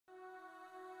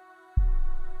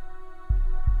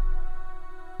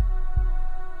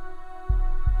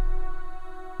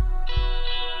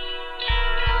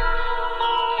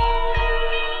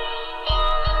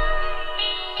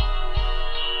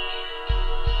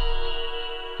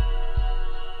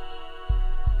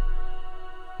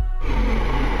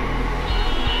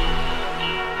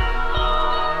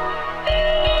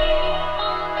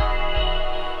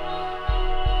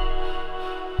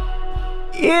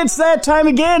It's that time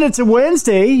again. It's a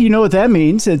Wednesday. You know what that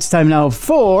means. It's time now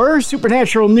for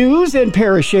Supernatural News and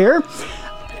Parashare.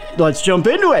 Let's jump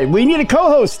into it. We need a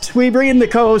co-host. We bring in the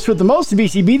co-host with the most of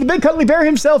BCB, the big cuddly bear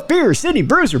himself, Beer City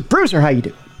Bruiser. Bruiser, how you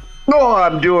doing? Oh,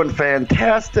 I'm doing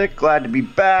fantastic. Glad to be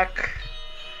back.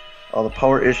 All the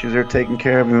power issues are taken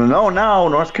care of. Even though now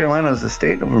North Carolina is a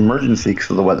state of emergency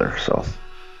because of the weather, so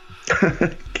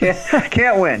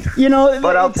can't win. You know,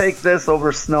 but I'll take this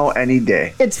over snow any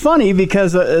day. It's funny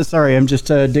because sorry, I'm just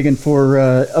digging for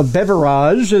a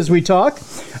beverage as we talk.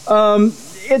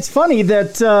 It's funny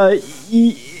that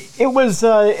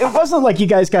it wasn't like you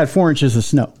guys got 4 inches of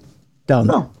snow down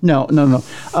there. No.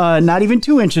 Not even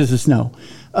 2 inches of snow.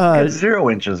 It's 0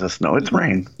 inches of snow. It's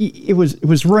rain. It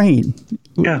was rain.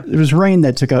 Yeah. It was rain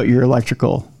that took out your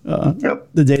electrical Yep.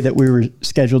 the day that we were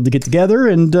scheduled to get together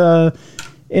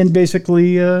and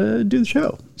basically do the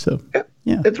show. So,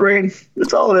 yeah. It's rain.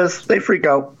 That's all it is. They freak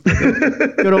out.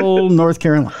 Good old North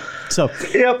Carolina. So,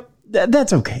 yep.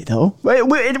 That's okay, though.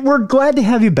 We're glad to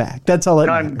have you back. That's all.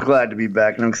 I'm glad to be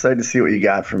back, and I'm excited to see what you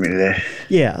got for me today.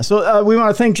 Yeah, so we want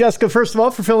to thank Jessica, first of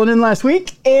all, for filling in last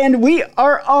week, and we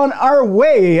are on our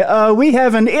way. We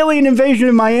have an alien invasion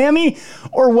in Miami,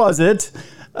 or was it?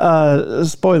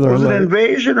 Spoiler Was alert. it an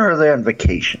invasion, or are they on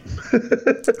vacation?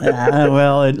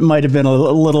 Well, it might have been a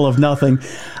little of nothing.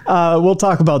 We'll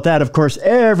talk about that. Of course,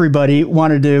 everybody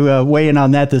wanted to weigh in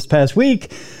on that this past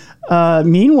week.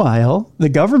 Meanwhile, the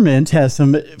government has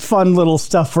some fun little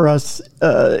stuff for us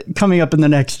coming up in the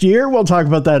next year. We'll talk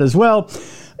about that as well,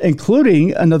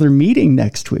 including another meeting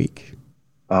next week.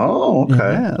 Oh, okay.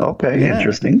 Yeah. Okay, yeah.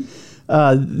 Interesting.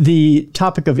 The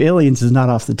topic of aliens is not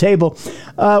off the table.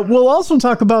 We'll also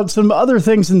talk about some other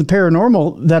things in the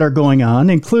paranormal that are going on,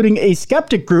 including a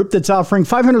skeptic group that's offering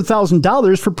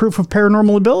 $500,000 for proof of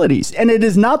paranormal abilities. And it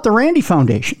is not the Randy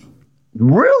Foundation.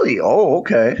 Really? Oh,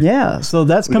 okay. Yeah, so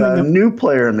that's coming up. A new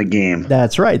player in the game.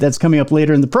 That's right. That's coming up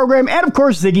later in the program. And, of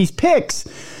course, Ziggy's Picks,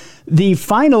 the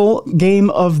final game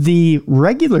of the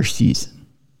regular season.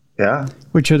 Yeah.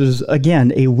 Which is,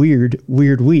 again, a weird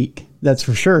week. That's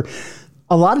for sure.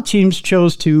 A lot of teams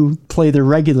chose to play their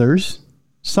regulars.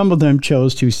 Some of them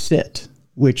chose to sit,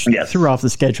 which threw off the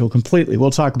schedule completely.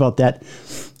 We'll talk about that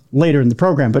later in the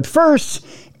program. But first,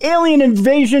 alien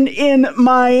invasion in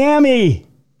Miami.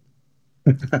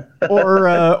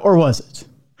 or was it?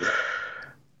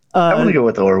 I want to go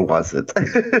with or was it?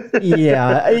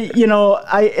 Yeah,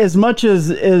 as much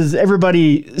as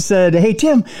everybody said, "Hey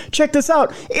Tim, check this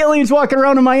out, aliens walking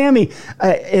around in Miami,"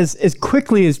 as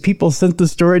quickly as people sent the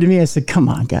story to me, I said, "Come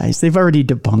on, guys, they've already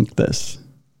debunked this."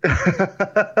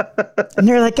 And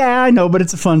they're like, I know, but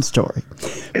it's a fun story.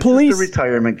 Police, the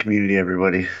retirement community,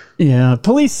 everybody. Yeah,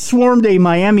 police swarmed a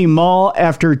Miami mall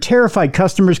after terrified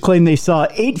customers claimed they saw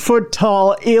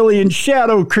 8-foot-tall alien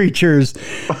shadow creatures.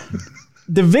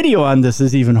 The video on this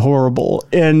is even horrible,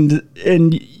 and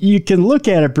you can look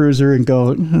at it, Bruiser, and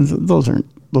go, those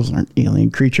aren't alien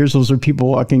creatures. Those are people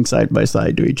walking side by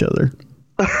side to each other.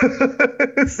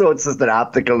 So it's just an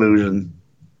optic illusion.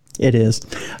 It is.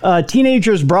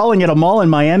 Teenagers brawling at a mall in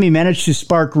Miami managed to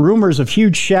spark rumors of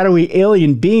huge shadowy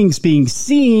alien beings being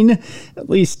seen. At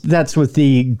least that's what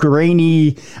the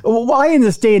grainy... Why in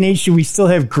this day and age do we still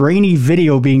have grainy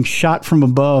video being shot from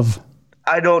above?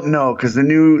 I don't know, because the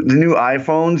new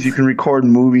iPhones you can record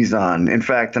movies on. In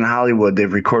fact, in Hollywood,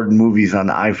 they've recorded movies on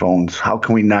the iPhones. How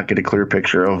can we not get a clear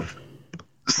picture of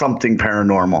something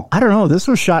paranormal? I don't know. This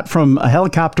was shot from a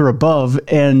helicopter above,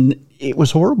 and it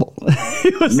was horrible.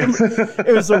 It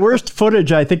was the worst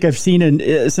footage I think I've seen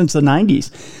since the 90s.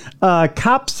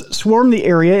 Cops swarmed the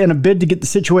area in a bid to get the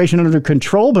situation under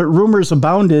control, but rumors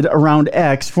abounded around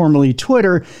X, formerly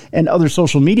Twitter, and other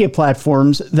social media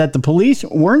platforms that the police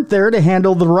weren't there to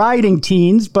handle the rioting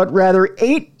teens, but rather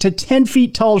 8 to 10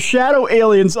 feet tall shadow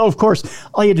aliens. Oh, of course,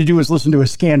 all you had to do was listen to a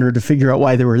scanner to figure out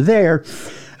why they were there.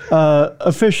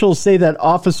 Officials say that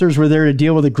officers were there to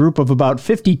deal with a group of about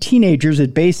 50 teenagers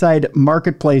at Bayside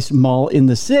Marketplace Mall in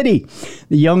the city.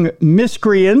 The young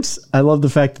miscreants, I love the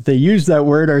fact that they use that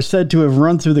word, are said to have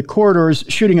run through the corridors,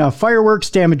 shooting off fireworks,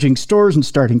 damaging stores, and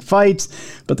starting fights.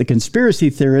 But the conspiracy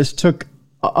theorists took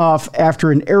off after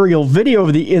an aerial video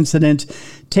of the incident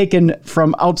taken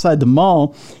from outside the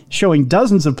mall, showing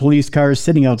dozens of police cars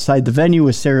sitting outside the venue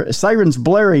with sirens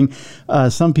blaring.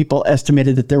 Some people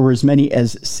estimated that there were as many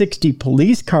as 60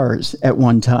 police cars at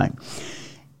one time.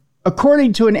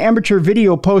 According to an amateur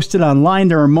video posted online,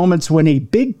 there are moments when a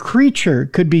big creature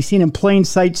could be seen in plain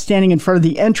sight standing in front of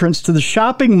the entrance to the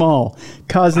shopping mall,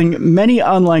 causing many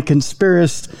online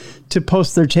conspiracists to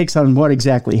post their takes on what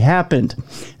exactly happened.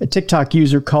 A TikTok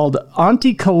user called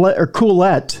Auntie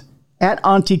Coolette, at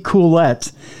Auntie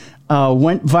Coolette,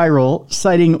 went viral,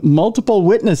 citing multiple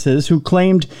witnesses who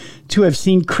claimed to have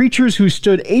seen creatures who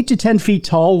stood 8 to 10 feet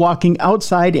tall walking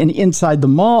outside and inside the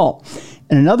mall.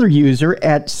 And another user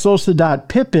at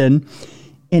Sosa.Pippin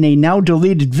in a now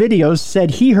deleted video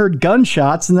said he heard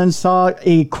gunshots and then saw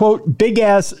a, quote,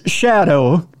 big-ass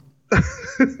shadow.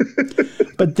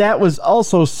 But that was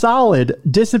also solid,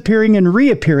 disappearing and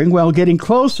reappearing while getting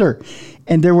closer.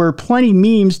 And there were plenty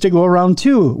memes to go around,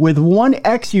 too, with one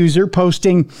ex-user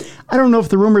posting, I don't know if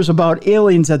the rumors about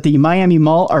aliens at the Miami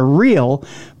Mall are real,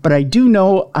 but I do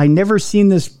know I never seen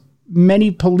this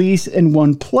many police in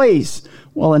one place.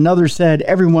 While another said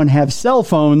everyone have cell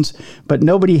phones, but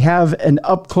nobody have an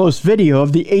up-close video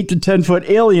of the 8 to 10-foot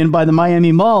alien by the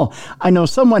Miami Mall. I know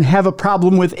someone have a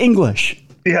problem with English.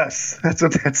 Yes, that's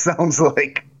what that sounds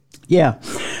like. Yeah.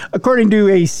 According to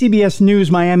a CBS News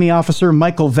Miami officer,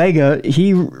 Michael Vega,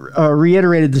 he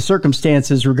reiterated the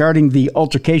circumstances regarding the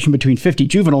altercation between 50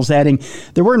 juveniles, adding,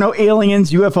 there were no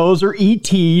aliens, UFOs, or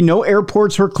ET, no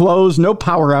airports were closed, no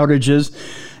power outages,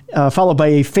 followed by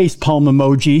a facepalm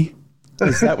emoji,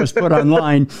 as that was put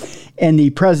online. And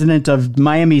the president of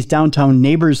Miami's Downtown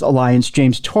Neighbors Alliance,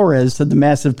 James Torres, said the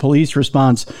massive police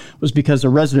response was because a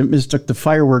resident mistook the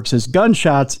fireworks as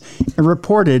gunshots and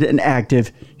reported an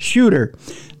active shooter.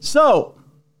 So,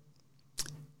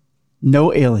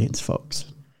 no aliens, folks.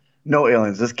 No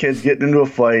aliens. This kid's getting into a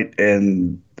fight,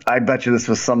 and I bet you this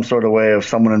was some sort of way of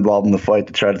someone involved in the fight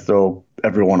to try to throw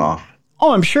everyone off.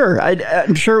 Oh, I'm sure.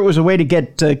 I'm sure it was a way to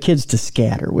get kids to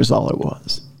scatter was all it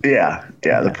was. Yeah.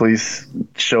 The police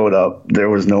showed up. There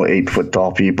was no 8-foot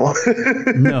tall people.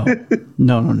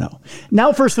 No.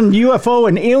 Now for some UFO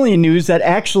and alien news that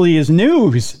actually is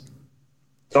news.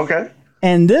 Okay.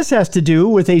 And this has to do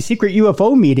with a secret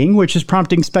UFO meeting, which is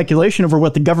prompting speculation over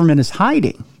what the government is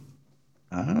hiding.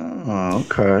 Oh,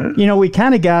 okay. You know, we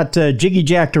kind of got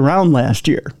jiggy-jacked around last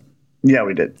year. Yeah,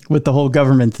 we did. With the whole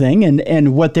government thing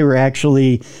and what they were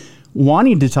actually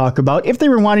wanting to talk about, if they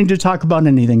were wanting to talk about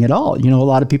anything at all. You know, a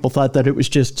lot of people thought that it was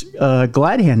just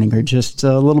glad handing or just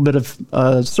a little bit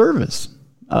of service.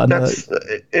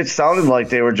 It sounded like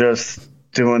they were just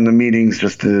doing the meetings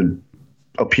just to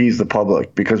appease the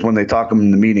public, because when they talk them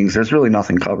in the meetings, there's really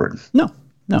nothing covered. No.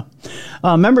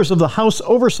 Members of the House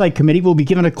Oversight Committee will be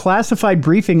given a classified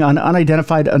briefing on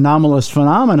unidentified anomalous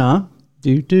phenomena.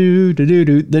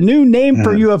 The new name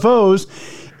for UFOs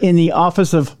in the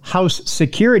Office of House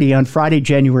Security on Friday,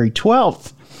 January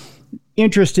 12th.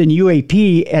 Interest in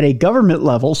UAP at a government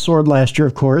level soared last year,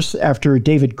 of course, after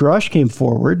David Grush came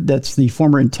forward. That's the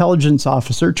former intelligence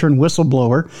officer turned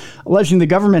whistleblower, alleging the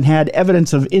government had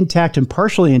evidence of intact and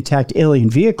partially intact alien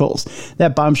vehicles.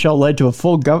 That bombshell led to a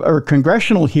full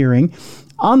congressional hearing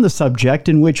on the subject,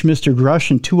 in which Mr. Grush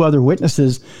and 2 other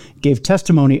witnesses gave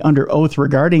testimony under oath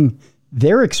regarding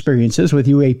their experiences with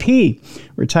UAP.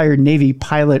 Retired Navy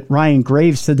pilot Ryan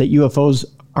Graves said that UFOs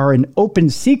are an open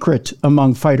secret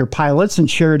among fighter pilots and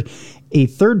shared a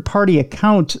third-party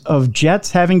account of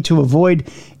jets having to avoid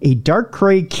a dark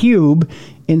gray cube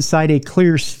inside a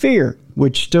clear sphere,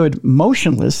 which stood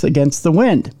motionless against the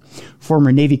wind.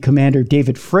 Former Navy Commander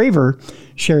David Fravor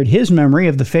shared his memory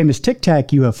of the famous Tic Tac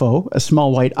UFO, a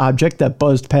small white object that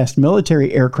buzzed past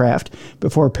military aircraft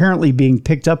before apparently being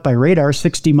picked up by radar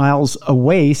 60 miles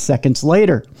away seconds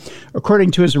later.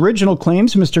 According to his original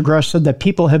claims, Mr. Grush said that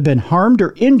people have been harmed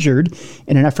or injured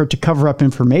in an effort to cover up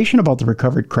information about the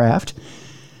recovered craft.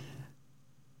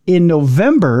 In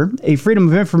November, a Freedom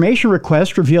of Information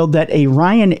request revealed that a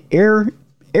Ryan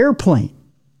airplane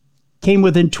came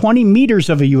within 20 meters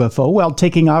of a UFO while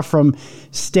taking off from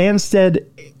Stansted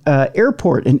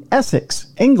Airport in Essex,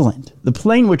 England. The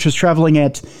plane, which was traveling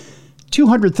at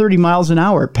 230 miles an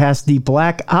hour, passed the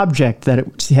black object that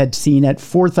it had seen at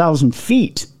 4,000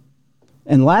 feet.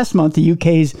 And last month, the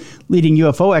UK's leading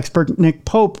UFO expert, Nick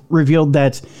Pope, revealed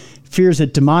that fears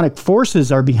that demonic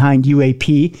forces are behind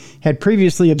UAP had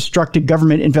previously obstructed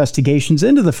government investigations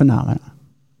into the phenomena.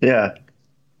 Yeah.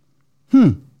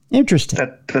 Interesting.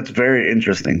 That's very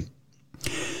interesting.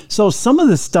 So some of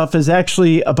this stuff is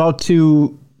actually about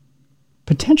to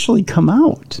potentially come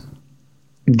out.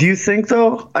 Do you think,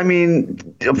 though? I mean,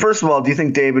 first of all, do you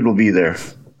think David will be there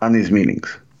on these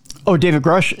meetings? Oh, David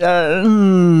Grush?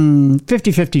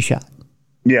 50-50 shot.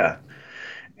 Yeah.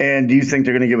 And do you think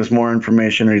they're going to give us more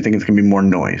information, or do you think it's going to be more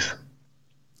noise?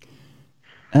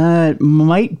 It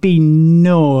might be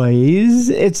noise.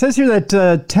 It says here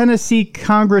that Tennessee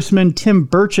Congressman Tim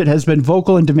Burchett has been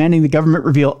vocal in demanding the government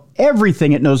reveal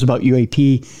everything it knows about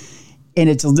UAP, and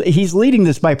he's leading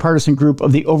this bipartisan group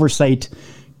of the Oversight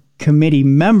Committee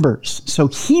members. So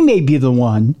he may be the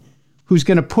one who's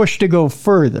going to push to go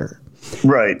further.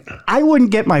 Right. I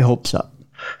wouldn't get my hopes up.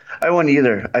 I wouldn't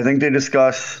either. I think they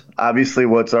discuss, obviously,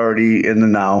 what's already in the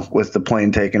now with the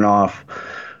plane taking off,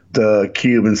 the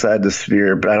cube inside the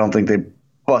sphere, but I don't think they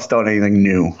bust out anything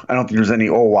new. I don't think there's any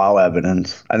oh wow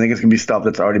evidence. I think it's going to be stuff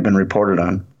that's already been reported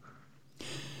on.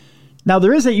 Now,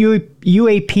 there is a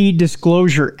UAP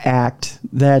Disclosure Act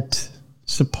that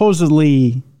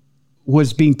supposedly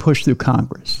was being pushed through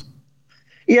Congress.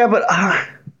 Yeah, but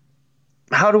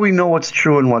how do we know what's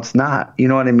true and what's not? You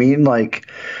know what I mean? Like,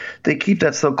 they keep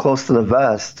that so close to the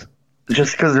vest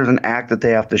just because there's an act that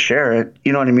they have to share it.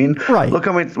 You know what I mean? Right. Look,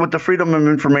 I mean, with the Freedom of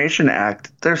Information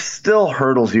Act, there's still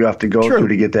hurdles you have to go through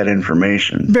to get that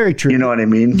information. Very true. You know what I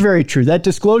mean? Very true. That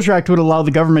Disclosure Act would allow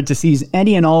the government to seize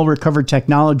any and all recovered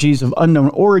technologies of unknown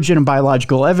origin and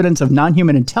biological evidence of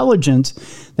non-human intelligence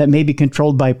that may be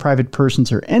controlled by private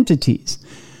persons or entities.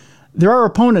 There are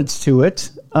opponents to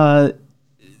it.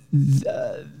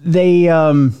 They,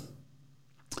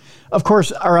 of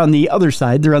course, are on the other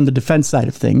side. They're on the defense side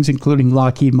of things, including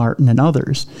Lockheed Martin and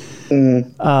others.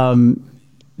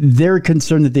 They're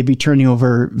concerned that they'd be turning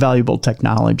over valuable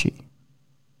technology.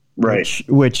 Right.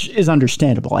 Which is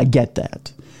understandable. I get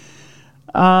that.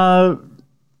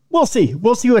 We'll see.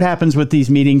 We'll see what happens with these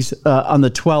meetings on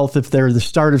the 12th, if they're the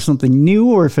start of something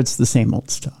new or if it's the same old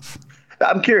stuff.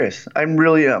 I'm curious. I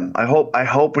really am. I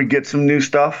hope we get some new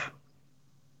stuff.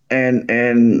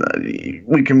 And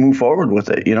we can move forward with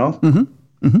it, you know?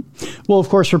 Mm-hmm. Mm-hmm. We'll, of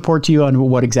course, report to you on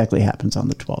what exactly happens on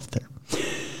the 12th there.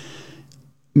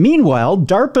 Meanwhile,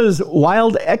 DARPA's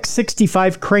wild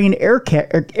X-65 Crane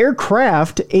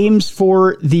aircraft aims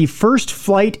for the first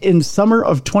flight in summer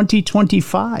of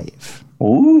 2025.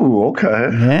 Ooh, okay.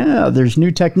 Yeah, there's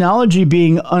new technology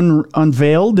being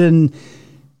unveiled, and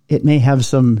it may have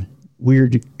some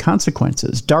weird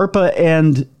consequences. DARPA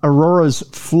and Aurora's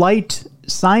Flight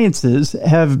Sciences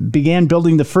have began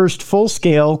building the first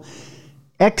full-scale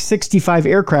X-65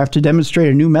 aircraft to demonstrate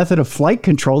a new method of flight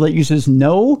control that uses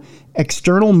no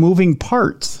external moving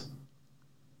parts.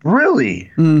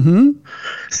 Really? Mm-hmm.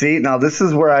 See, now this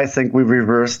is where I think we've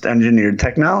reversed engineered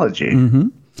technology. Mm-hmm.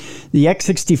 The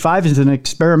X-65 is an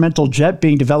experimental jet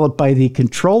being developed by the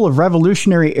Control of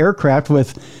Revolutionary Aircraft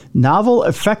with Novel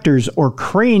Effectors, or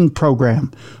CRANE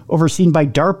program, overseen by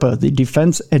DARPA, the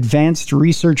Defense Advanced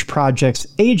Research Projects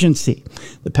Agency,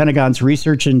 the Pentagon's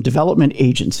research and development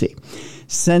agency.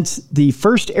 Since the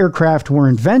first aircraft were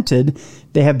invented,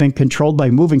 they have been controlled by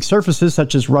moving surfaces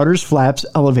such as rudders, flaps,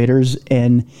 elevators,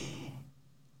 and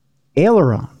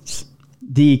ailerons.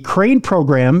 The CRANE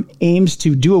program aims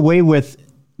to do away with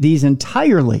these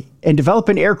entirely and develop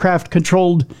an aircraft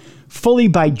controlled fully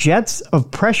by jets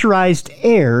of pressurized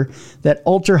air that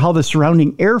alter how the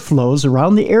surrounding air flows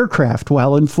around the aircraft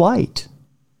while in flight.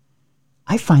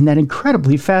 I find that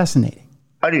incredibly fascinating.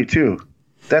 I do too.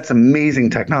 That's amazing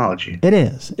technology. It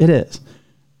is. It is.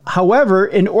 However,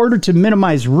 in order to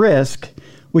minimize risk,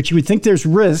 which you would think there's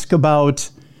risk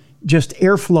about just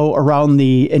airflow around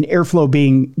and airflow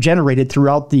being generated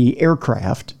throughout the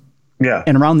aircraft,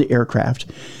 and around the aircraft.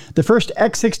 The first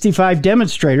X-65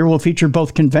 demonstrator will feature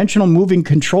both conventional moving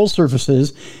control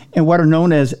surfaces and what are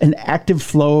known as an active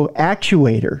flow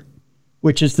actuator,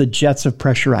 which is the jets of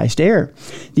pressurized air.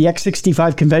 The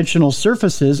X-65 conventional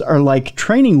surfaces are like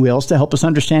training wheels to help us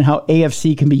understand how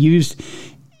AFC can be used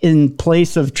in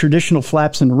place of traditional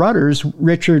flaps and rudders.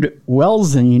 Richard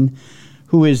Welzine,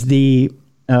 who is the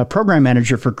program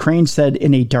manager for CRANE, said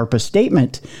in a DARPA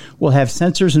statement, "We'll have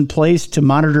sensors in place to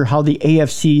monitor how the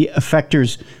AFC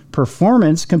effector's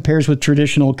performance compares with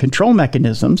traditional control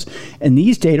mechanisms, and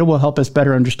these data will help us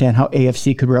better understand how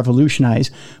AFC could revolutionize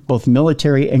both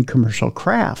military and commercial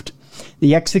craft."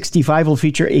 The X-65 will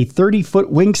feature a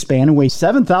 30-foot wingspan and weigh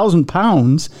 7,000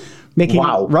 pounds, making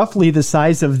it roughly the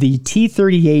size of the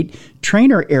T-38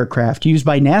 trainer aircraft used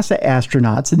by NASA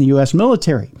astronauts in the U.S.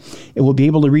 military. It will be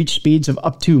able to reach speeds of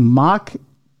up to Mach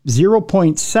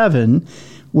 0.7,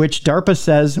 which DARPA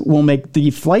says will make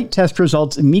the flight test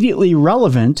results immediately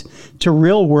relevant to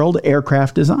real-world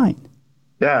aircraft design.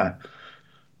 Yeah,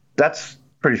 that's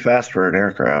pretty fast for an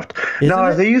aircraft. Isn't now,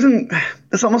 are it? they using,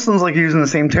 this almost sounds like you're using the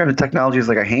same kind of technology as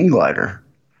like a hang glider.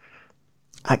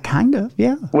 Kind of,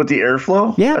 yeah. With the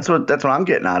airflow? Yeah. That's what I'm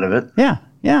getting out of it. Yeah,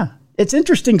 yeah. It's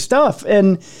interesting stuff,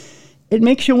 and it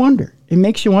makes you wonder. It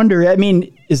makes you wonder. I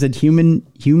mean, is it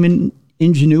human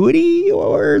ingenuity,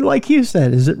 or like you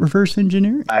said, is it reverse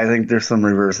engineering? I think there's some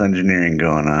reverse engineering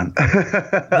going on.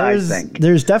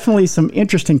 There's definitely some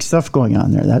interesting stuff going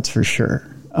on there, that's for sure.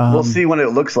 We'll see what it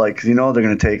looks like, because they're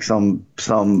going to take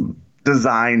some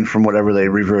design from whatever they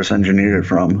reverse engineered it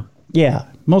from. Yeah,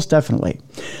 most definitely.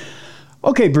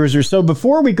 Okay, Bruiser, so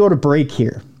before we go to break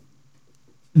here,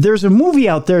 There's a movie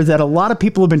out there that a lot of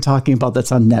people have been talking about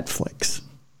that's on Netflix.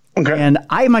 Okay. And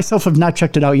I myself have not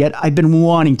checked it out yet. I've been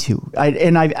wanting to.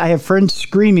 I have friends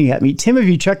screaming at me, Tim, have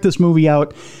you checked this movie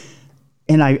out?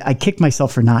 And I kick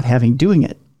myself for not having doing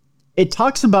it. It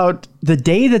talks about the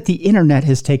day that the internet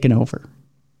has taken over.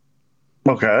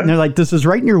 Okay. And they're like, this is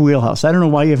right in your wheelhouse. I don't know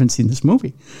why you haven't seen this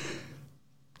movie.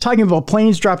 Talking about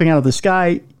planes dropping out of the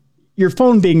sky, your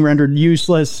phone being rendered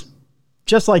useless,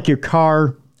 just like your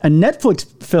car. A Netflix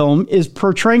film is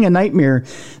portraying a nightmare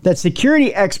that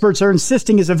security experts are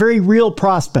insisting is a very real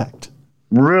prospect.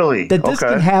 Really? That this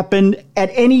can happen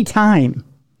at any time.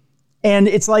 And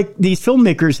it's like these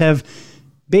filmmakers have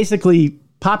basically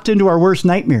popped into our worst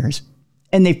nightmares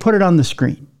and they've put it on the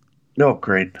screen. Oh,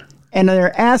 great. And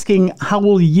they're asking, how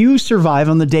will you survive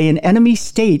on the day an enemy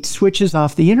state switches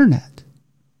off the internet?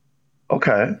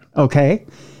 Okay. Okay.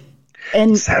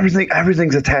 And so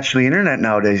everything's attached to the internet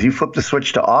nowadays. You flip the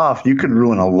switch to off, you could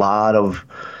ruin a lot of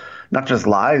not just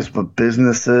lives, but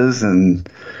businesses and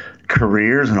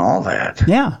careers and all that.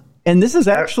 Yeah. And this is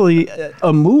actually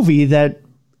a movie that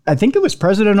I think it was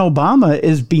President Obama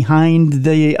is behind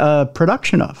the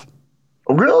production of.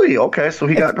 Really? Okay, so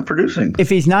he got into producing. If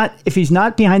he's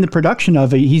not behind the production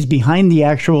of it, he's behind the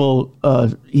actual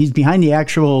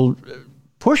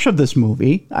push of this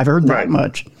movie. I've heard that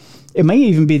much. It may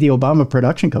even be the Obama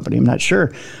production company. I'm not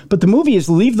sure. But the movie is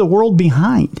Leave the World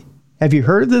Behind. Have you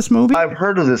heard of this movie? I've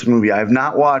heard of this movie. I have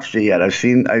not watched it yet. I've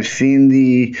seen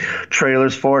the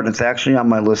trailers for it, and it's actually on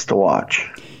my list to watch.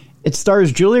 It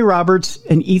stars Julia Roberts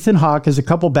and Ethan Hawke as a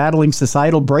couple battling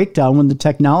societal breakdown when the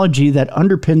technology that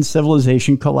underpins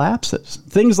civilization collapses.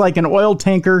 Things like an oil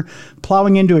tanker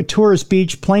plowing into a tourist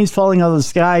beach, planes falling out of the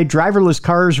sky, driverless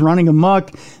cars running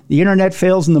amok, the internet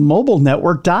fails, and the mobile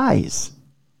network dies.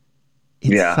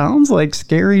 It sounds like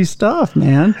scary stuff,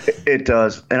 man. It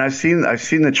does. And I've seen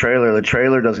the trailer. The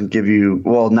trailer doesn't give you,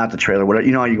 well, not the trailer. What,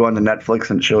 you know how you go onto Netflix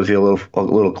and it shows you a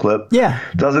little clip? Yeah.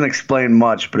 It doesn't explain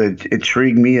much, but it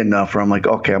intrigued me enough where I'm like,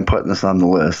 okay, I'm putting this on the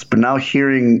list. But now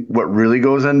hearing what really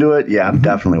goes into it, I'm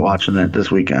definitely watching it this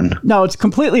weekend. Now, it's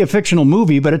completely a fictional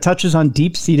movie, but it touches on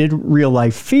deep-seated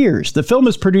real-life fears. The film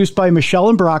is produced by Michelle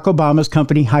and Barack Obama's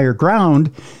company Higher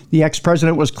Ground. The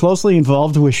ex-president was closely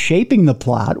involved with shaping the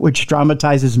plot, which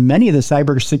dramatizes many of the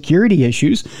cybersecurity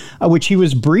issues, which he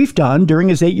was briefed on during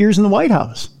his 8 years in the White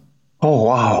House. Oh,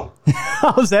 wow.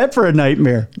 How's that for a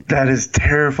nightmare? That is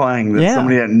terrifying that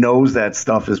somebody that knows that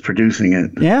stuff is producing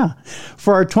it. Yeah.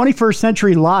 For our 21st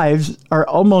century lives are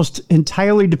almost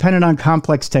entirely dependent on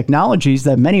complex technologies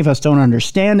that many of us don't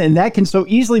understand, and that can so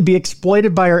easily be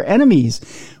exploited by our enemies.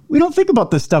 We don't think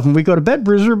about this stuff when we go to bed,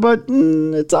 Bruiser, but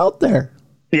it's out there.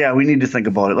 Yeah, we need to think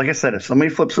about it. Like I said, if somebody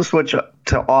flips the switch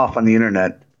to off on the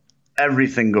internet,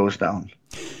 everything goes down.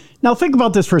 Now, think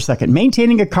about this for a second.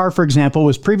 Maintaining a car, for example,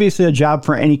 was previously a job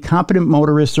for any competent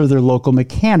motorist or their local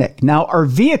mechanic. Now, our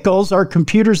vehicles are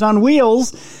computers on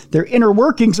wheels. Their inner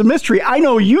workings a mystery. I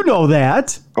know you know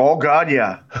that. Oh, God,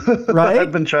 yeah. Right?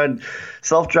 I've been tried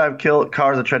self-drive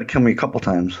cars that tried to kill me a couple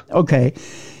times. Okay.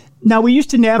 Now, we used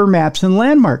to navigate maps and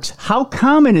landmarks. How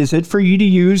common is it for you to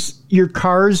use your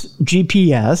car's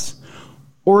GPS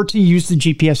or to use the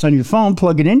GPS on your phone,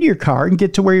 plug it into your car, and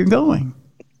get to where you're going?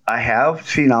 I have.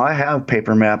 See, now I have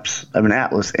paper maps of an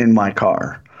atlas in my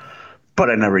car,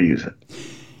 but I never use it.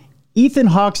 Ethan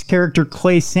Hawke's character,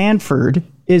 Clay Sanford,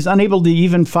 is unable to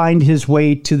even find his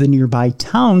way to the nearby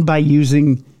town by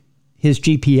using his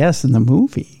GPS in the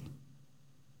movie.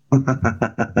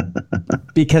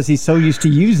 Because he's so used to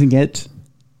using it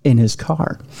in his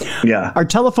car. Yeah. Our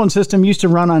telephone system used to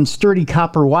run on sturdy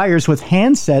copper wires with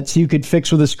handsets you could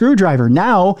fix with a screwdriver.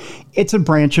 Now it's a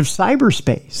branch of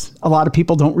cyberspace. A lot of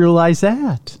people don't realize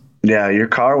that. Yeah, your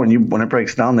car, when it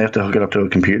breaks down, they have to hook it up to a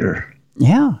computer.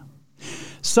 Yeah.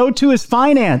 So too is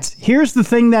finance. Here's the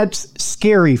thing that's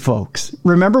scary, folks.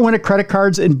 Remember when a credit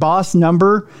card's embossed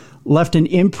number left an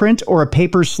imprint or a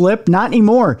paper slip? Not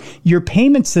anymore. Your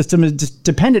payment system is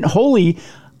dependent wholly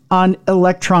on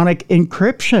electronic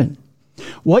encryption.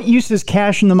 What use is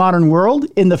cash in the modern world?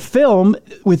 In the film,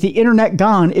 with the internet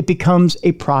gone, it becomes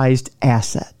a prized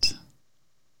asset.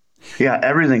 Yeah,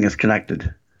 everything is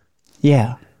connected.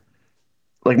 Yeah.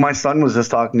 Like my son was just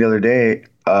talking the other day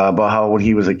about how when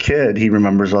he was a kid, he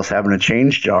remembers us having a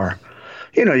change jar.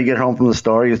 You know, you get home from the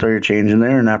store, you throw your change in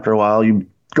there, and after a while you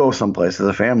go someplace as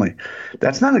a family.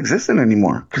 That's not existent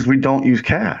anymore because we don't use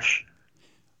cash.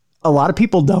 A lot of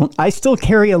people don't. I still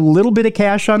carry a little bit of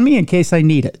cash on me in case I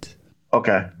need it.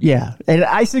 Okay. Yeah. And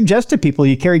I suggest to people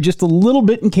you carry just a little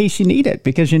bit in case you need it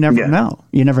because you never know.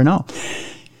 You never know.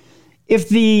 If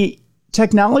the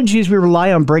technologies we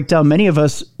rely on break down, many of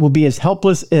us will be as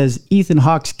helpless as Ethan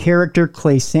Hawke's character,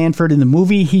 Clay Sanford, in the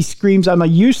movie. He screams, "I'm a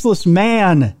useless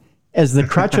man," as the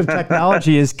crutch of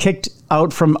technology is kicked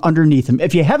out from underneath him.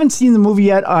 If you haven't seen the movie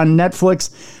yet on Netflix,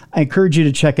 I encourage you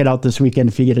to check it out this weekend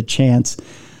if you get a chance.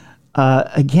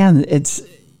 Again,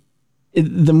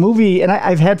 the movie, and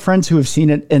I've had friends who have seen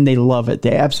it and they love it.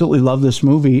 They absolutely love this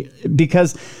movie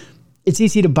because it's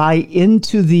easy to buy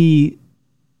into the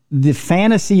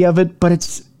fantasy of it, but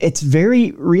it's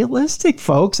very realistic,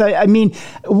 folks. I mean,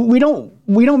 we don't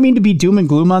mean to be doom and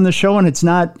gloom on the show, and it's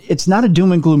not a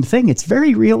doom and gloom thing. It's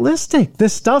very realistic.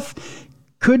 This stuff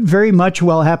could very much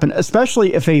well happen,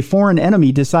 especially if a foreign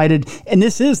enemy decided, and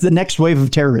this is the next wave of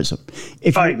terrorism.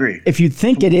 I agree. If you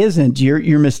think it isn't,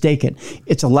 you're mistaken.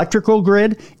 It's electrical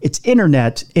grid, it's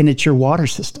internet, and it's your water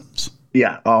systems.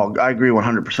 Yeah. Oh, I agree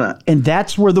 100%. And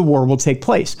that's where the war will take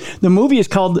place. The movie is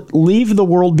called Leave the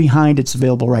World Behind. It's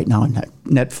available right now on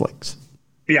Netflix.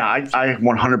 Yeah, I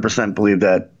 100% believe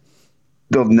that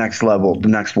the next level, the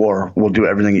next war, will do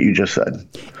everything that you just said.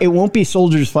 It won't be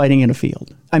soldiers fighting in a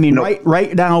field. I mean, nope.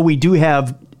 right now we do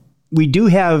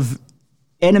have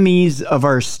enemies of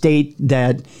our state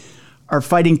that are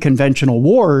fighting conventional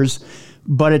wars,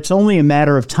 but it's only a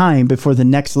matter of time before the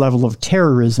next level of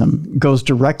terrorism goes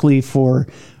directly for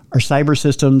our cyber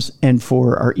systems and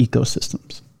for our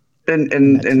ecosystems. And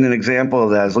an example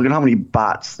of that is look at how many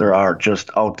bots there are just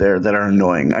out there that are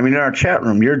annoying. I mean, in our chat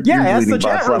room, you're deleting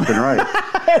bots left and right.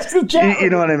 You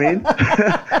know what I mean?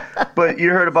 But you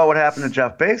heard about what happened to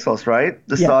Jeff Bezos, right?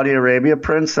 The Saudi Arabia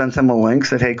prince sent him a link,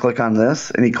 said, "Hey, click on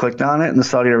this," and he clicked on it, and the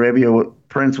Saudi Arabia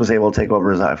prince was able to take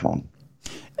over his iPhone.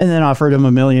 And then offered him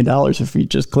 $1 million if he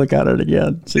just click on it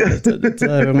again. See,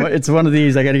 it's one of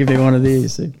these. I got to give you one of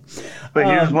these. See? But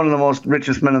here's one of the most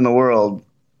richest men in the world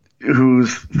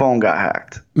whose phone got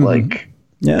hacked.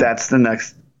 Mm-hmm. That's the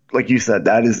next, like you said,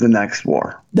 that is the next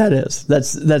war. That's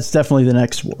definitely the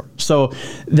next war. So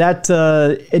that,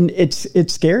 and it's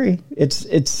scary.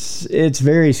 It's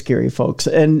very scary, folks.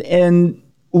 And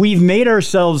we've made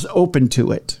ourselves open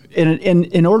to it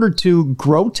in order to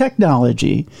grow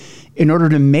technology. In order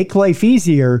to make life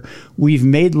easier, we've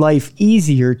made life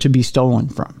easier to be stolen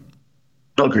from.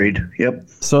 Agreed. Yep.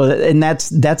 So, and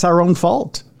that's our own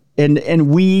fault. And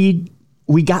we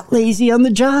got lazy on the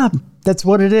job. That's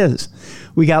what it is.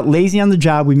 We got lazy on the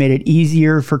job. We made it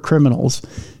easier for criminals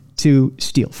to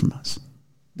steal from us.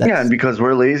 And because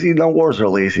we're lazy, now wars are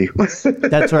lazy.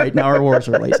 That's right. Now our wars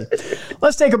are lazy.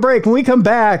 Let's take a break. When we come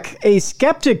back, a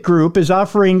skeptic group is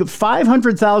offering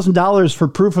 $500,000 for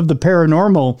proof of the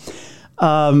paranormal.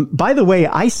 By the way,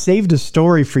 I saved a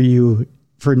story for you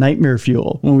for Nightmare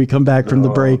Fuel when we come back from the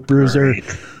break, Bruiser.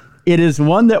 Great. It is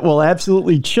one that will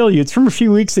absolutely chill you. It's from a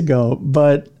few weeks ago,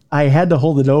 but I had to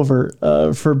hold it over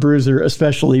for Bruiser,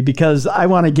 especially because I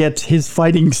want to get his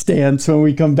fighting stance when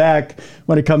we come back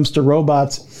when it comes to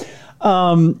robots.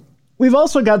 We've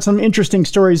also got some interesting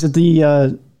stories at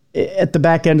the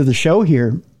back end of the show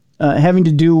here, having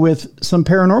to do with some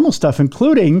paranormal stuff,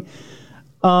 including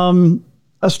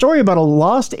a story about a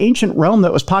lost ancient realm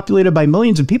that was populated by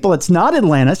millions of people. It's not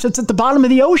Atlantis. It's at the bottom of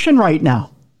the ocean right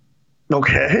now.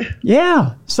 Okay.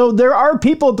 Yeah. So there are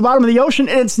people at the bottom of the ocean,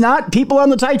 and it's not people on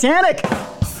the Titanic.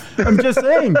 I'm just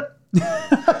saying.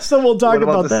 So we'll talk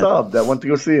about that. The sub that went to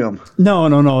go see him? No.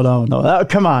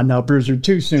 Come on now, Bruiser.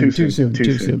 Too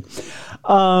soon.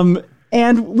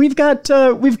 And we've got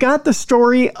the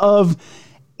story of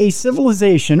a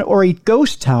civilization or a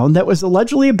ghost town that was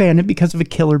allegedly abandoned because of a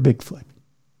killer Bigfoot.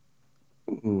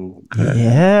 Ooh, okay.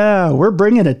 Yeah, we're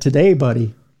bringing it today,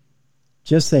 buddy.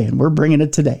 Just saying, we're bringing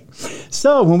it today.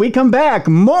 So when we come back,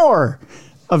 more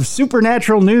of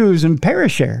supernatural news and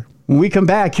Parashare. When we come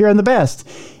back here on the best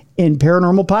in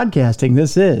paranormal podcasting,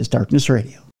 this is Darkness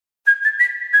Radio.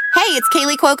 Hey, it's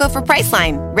Kaylee Cuoco for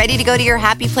Priceline. Ready to go to your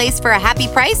happy place for a happy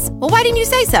price? Well, why didn't you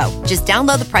say so? Just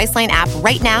download the Priceline app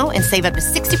right now and save up to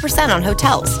 60% on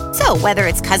hotels. So whether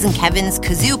it's Cousin Kevin's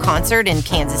Kazoo Concert in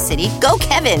Kansas City, go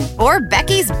Kevin, or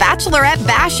Becky's Bachelorette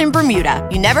Bash in Bermuda,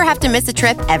 you never have to miss a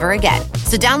trip ever again.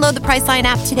 So download the Priceline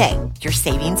app today. Your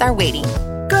savings are waiting.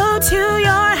 Go to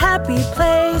your happy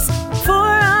place for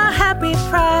a happy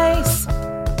price.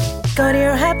 Go to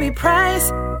your happy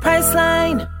price,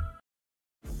 Priceline.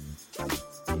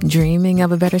 Dreaming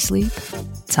of a better sleep?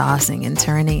 Tossing and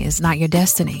turning is not your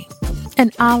destiny.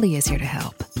 And Ollie is here to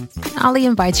help. Ollie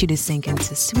invites you to sink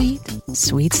into sweet,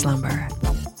 sweet slumber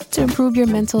to improve your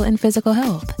mental and physical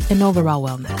health and overall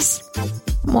wellness.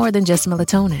 More than just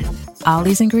melatonin,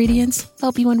 Ollie's ingredients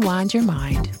help you unwind your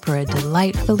mind for a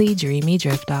delightfully dreamy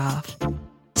drift off.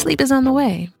 Sleep is on the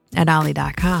way at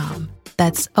Ollie.com.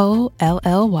 That's OLLY.com.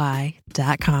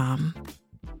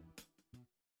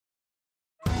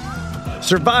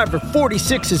 Survivor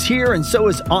 46 is here, and so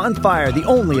is On Fire, the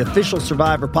only official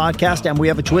Survivor podcast, and we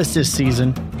have a twist this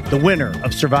season. The winner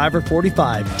of Survivor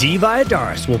 45, Dee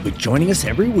Valladares, will be joining us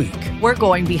every week. We're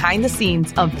going behind the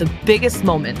scenes of the biggest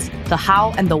moments, the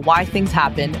how and the why things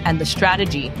happen, and the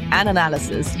strategy and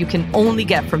analysis you can only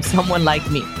get from someone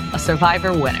like me, a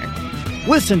Survivor winner.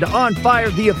 Listen to On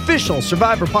Fire, the official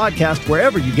Survivor podcast,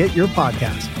 wherever you get your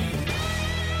podcast.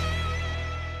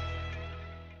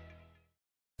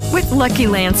 With Lucky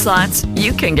Land Slots,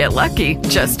 you can get lucky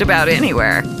just about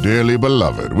anywhere. Dearly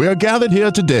beloved, we are gathered here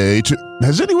today to...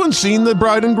 Has anyone seen the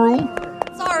bride and groom?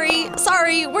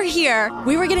 Sorry, we're here.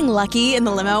 We were getting lucky in the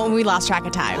limo and we lost track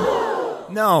of time.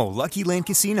 No, Lucky Land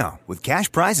Casino, with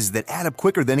cash prizes that add up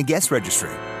quicker than a guest registry.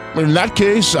 In that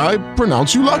case, I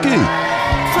pronounce you lucky.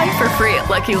 Play for free at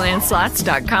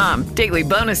LuckyLandSlots.com. Daily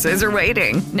bonuses are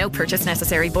waiting. No purchase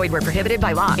necessary. Void where prohibited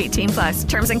by law. 18+.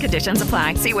 Terms and conditions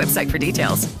apply. See website for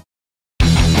details.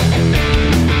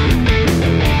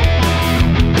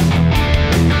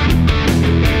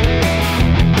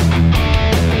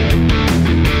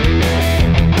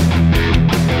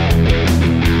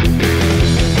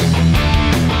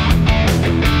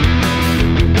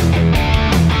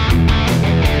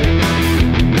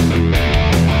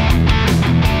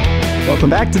 Welcome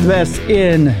back to the best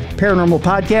in paranormal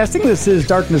podcasting. This is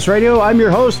Darkness Radio. I'm your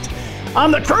host.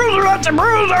 I'm the cruiser. That's a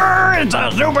Bruiser. It's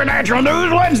a Supernatural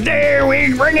News Wednesday.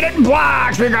 We bringing it in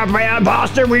blocks. We got Van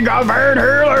Boston. We got Van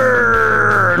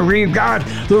Hurler. And we've got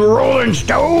the Rolling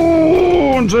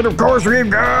Stones. And of course,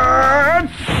 we've got...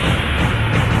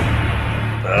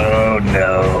 Oh,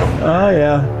 no. Oh,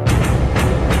 yeah.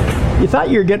 You thought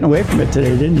you were getting away from it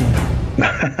today, didn't you?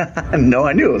 No,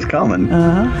 I knew it was coming.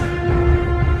 Uh-huh.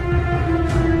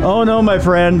 Oh no, my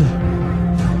friend.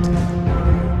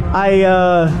 I'm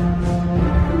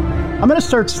going to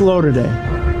start slow today.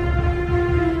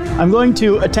 I'm going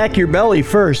to attack your belly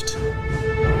first.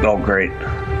 Oh, great.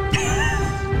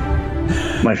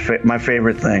 my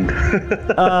favorite thing.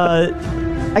 I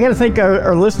got to thank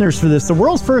our listeners for this. The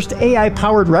world's first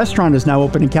AI-powered restaurant is now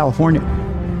open in California.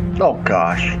 Oh,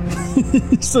 gosh.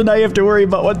 So now you have to worry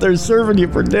about what they're serving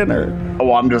you for dinner. Oh,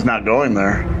 well, I'm just not going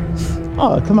there.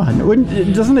 Oh, come on.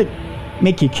 Doesn't it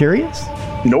make you curious?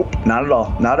 Nope, not at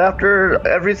all. Not after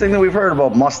everything that we've heard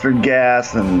about mustard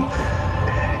gas and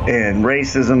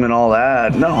racism and all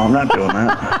that. No, I'm not doing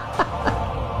that.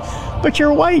 But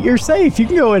you're white. You're safe. You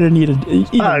can go in and eat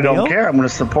a I don't care. I'm going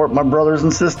to support my brothers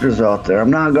and sisters out there. I'm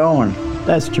not going.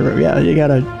 That's true. Yeah, you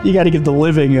gotta give the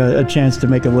living a chance to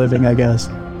make a living, I guess.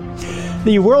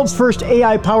 The world's first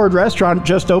AI-powered restaurant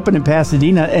just opened in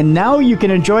Pasadena, and now you can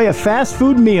enjoy a fast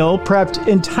food meal prepped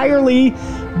entirely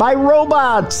by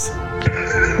robots.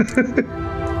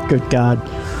 Good God.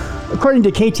 According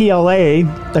to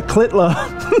KTLA, the Klitla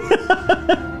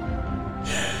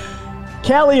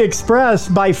Cali Express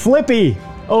by Flippy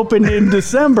opened in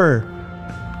December,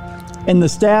 and the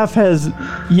staff has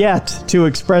yet to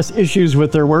express issues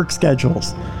with their work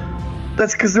schedules.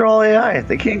 That's because they're all AI.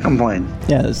 They can't complain.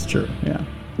 Yeah, that's true. Yeah.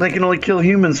 They can only kill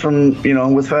humans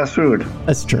with fast food.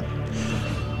 That's true.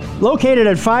 Located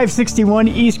at 561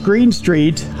 East Green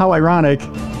Street, how ironic,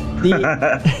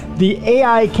 the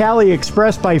AI Cali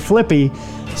Express by Flippy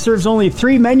serves only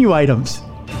 3 menu items.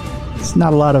 It's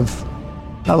not a lot of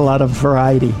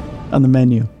variety on the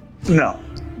menu. No.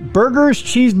 Burgers,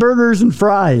 cheeseburgers, and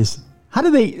fries. How do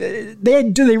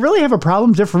they really have a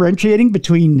problem differentiating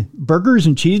between burgers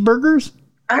and cheeseburgers?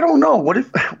 I don't know.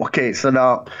 Okay, so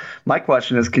now my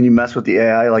question is, can you mess with the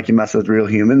AI like you mess with real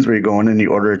humans, where you go in and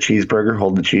you order a cheeseburger,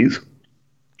 hold the cheese?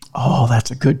 Oh,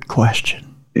 that's a good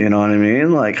question. You know what I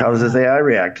mean? Like, how does this AI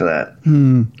react to that?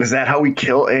 Is that how we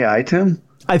kill AI, Tim?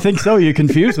 I think so. You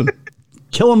confuse them.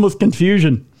 Kill them with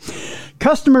confusion.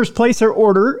 Customers place their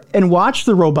order and watch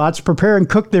the robots prepare and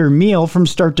cook their meal from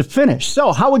start to finish.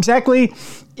 So how exactly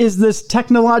is this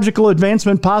technological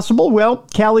advancement possible? Well,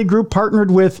 Cali Group partnered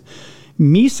with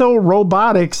Miso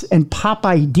Robotics and Pop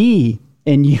ID,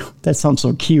 and that sounds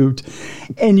so cute,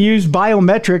 and use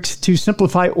biometrics to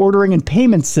simplify ordering and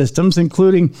payment systems,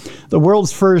 including the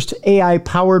world's first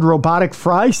AI-powered robotic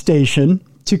fry station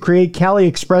to create Cali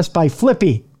Express by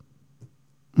Flippy.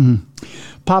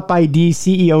 Pop ID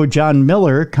CEO John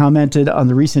Miller commented on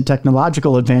the recent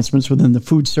technological advancements within the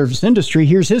food service industry.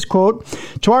 Here's his quote: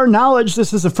 "To our knowledge,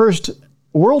 this is the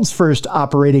world's first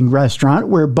operating restaurant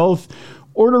where both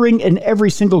ordering, and every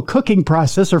single cooking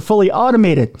process are fully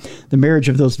automated. The marriage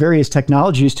of those various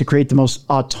technologies to create the most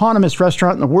autonomous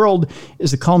restaurant in the world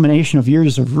is the culmination of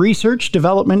years of research,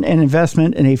 development, and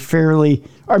investment in a family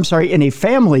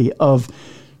of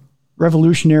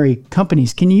revolutionary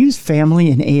companies. Can you use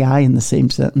family and AI in the same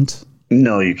sentence?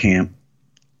 No, you can't.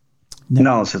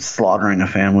 No, it's slaughtering a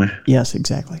family. Yes,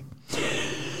 exactly.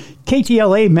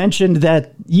 KTLA mentioned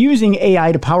that using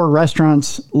AI to power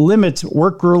restaurants limits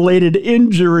work-related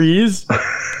injuries.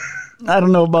 I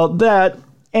don't know about that.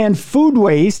 And food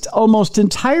waste almost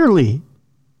entirely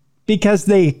because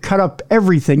they cut up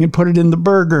everything and put it in the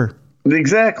burger.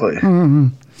 Exactly. Mm-hmm.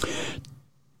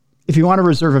 If you want to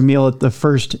reserve a meal at the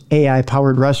first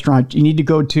AI-powered restaurant, you need to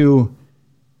go to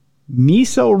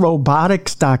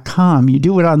misorobotics.com. You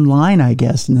do it online, I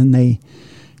guess, and then they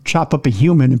chop up a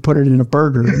human and put it in a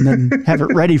burger and then have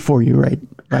it ready for you right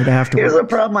afterwards. Here's the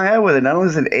problem I have with it. Not only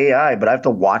is it AI, but I have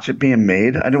to watch it being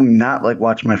made. I do not like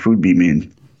watching my food be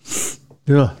made.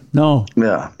 Yeah, no.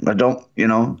 Yeah, I don't,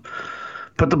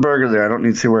 put the burger there. I don't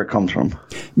need to see where it comes from.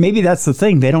 Maybe that's the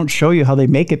thing. They don't show you how they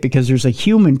make it because there's a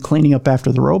human cleaning up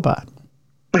after the robot.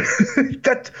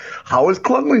 How is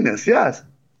cleanliness? Yes.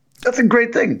 That's a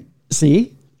great thing.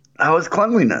 See? How is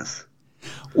cleanliness?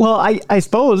 Well, I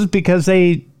suppose because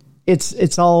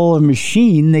it's all a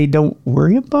machine, they don't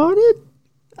worry about it.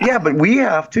 Yeah, but we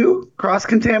have to.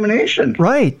 Cross-contamination.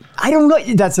 Right. I don't know.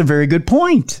 That's a very good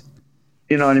point.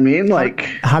 You know what I mean? Like,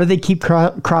 how do they keep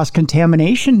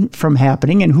cross-contamination from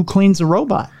happening, and who cleans the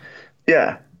robot?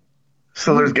 Yeah.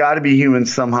 So there's got to be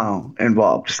humans somehow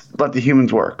involved. Just let the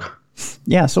humans work.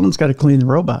 Yeah, someone's got to clean the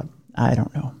robot. I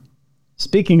don't know.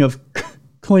 Speaking of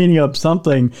cleaning up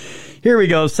something, here we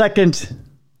go. Second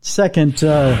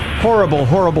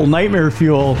horrible nightmare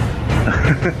fuel.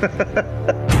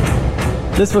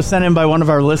 This was sent in by one of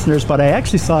our listeners, but I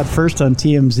actually saw it first on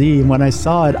TMZ, and when I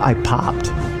saw it, I popped.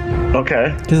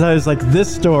 Okay. Because I was like,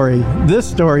 this story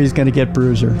is going to get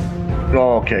Bruiser.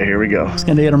 Oh, okay, here we go. It's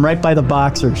going to get him right by the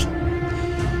boxers.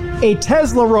 A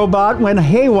Tesla robot went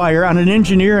haywire on an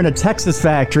engineer in a Texas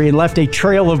factory and left a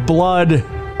trail of blood.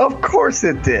 Of course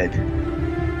it did.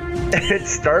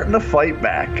 It's starting to fight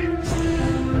back.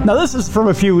 Now, this is from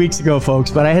a few weeks ago, folks,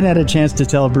 but I hadn't had a chance to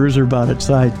tell Bruiser about it,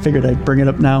 so I figured I'd bring it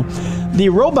up now. The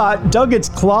robot dug its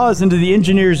claws into the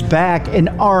engineer's back and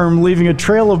arm, leaving a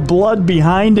trail of blood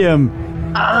behind him.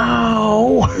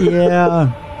 Ow!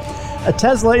 Yeah. A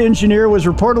Tesla engineer was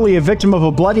reportedly a victim of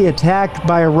a bloody attack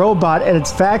by a robot at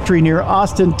its factory near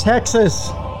Austin,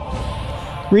 Texas.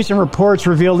 Recent reports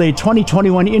revealed a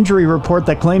 2021 injury report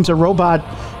that claims a robot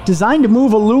designed to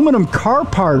move aluminum car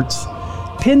parts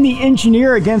pinned the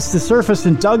engineer against the surface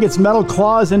and dug its metal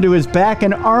claws into his back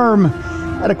and arm.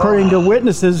 That, according to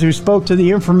witnesses who spoke to the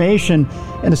information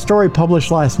in a story published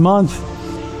last month.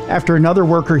 After another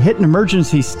worker hit an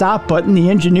emergency stop button, the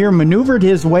engineer maneuvered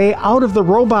his way out of the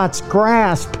robot's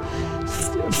grasp,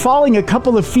 falling a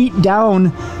couple of feet down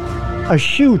a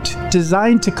chute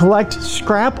designed to collect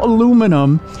scrap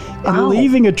aluminum and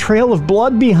leaving a trail of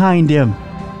blood behind him.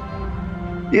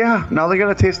 Yeah, now they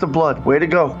got a taste of blood. Way to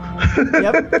go.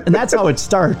 Yep, and that's how it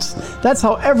starts. That's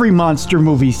how every monster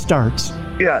movie starts.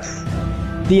 Yes.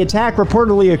 The attack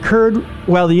reportedly occurred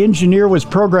while the engineer was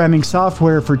programming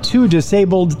software for 2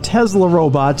 disabled Tesla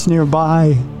robots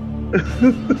nearby.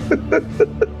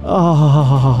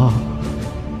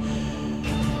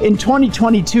 In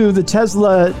 2022, the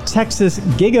Tesla Texas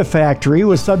Gigafactory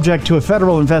was subject to a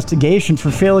federal investigation for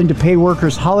failing to pay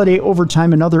workers holiday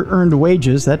overtime and other earned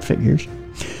wages. That figures.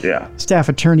 Yeah. Staff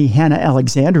attorney Hannah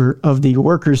Alexander of the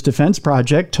Workers' Defense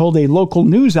Project told a local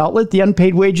news outlet the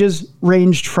unpaid wages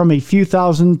ranged from a few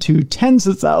thousand to tens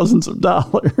of thousands of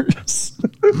dollars.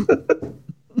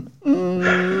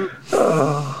 I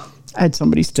had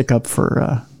somebody stick up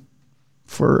for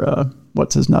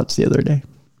what's his nuts the other day.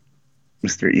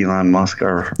 Mr. Elon Musk,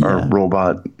 our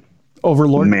robot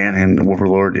overlord, man and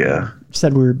overlord. Yeah,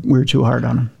 said we're too hard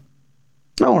on him.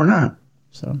 No, we're not.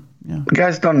 So yeah, the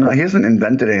guy's done. He hasn't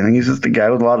invented anything. He's just a guy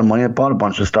with a lot of money that bought a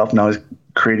bunch of stuff. Now he's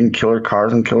creating killer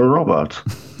cars and killer robots.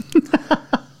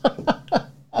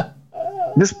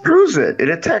 This proves it. It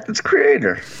attacked its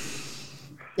creator.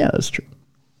 Yeah, that's true.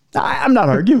 I'm not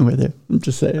arguing with it. I'm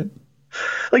just saying.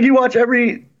 Like, you watch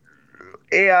every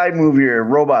AI movie or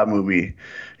robot movie.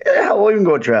 Hell, we'll even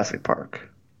go to Jurassic Park.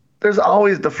 There's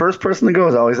always the first person to go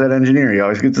is always that engineer. He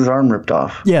always gets his arm ripped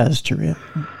off. Yeah, that's true. Yeah.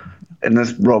 And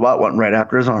this robot went right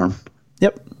after his arm.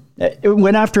 Yep. It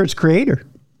went after its creator.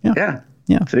 Yeah.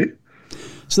 Yeah. See?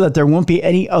 So that there won't be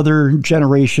any other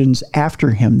generations after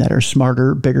him that are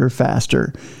smarter, bigger,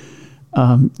 faster,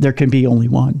 there can be only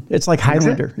one. It's like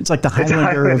Highlander. It's like the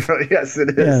Highlander. Yes, it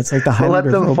is. Yeah, it's like the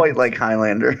Highlander. We'll let them fight like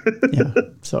Highlander. Yeah,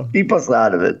 so keep us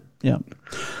out of it. Yeah.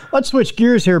 Let's switch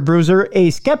gears here, Bruiser. A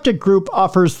skeptic group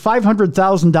offers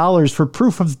 $500,000 for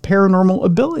proof of paranormal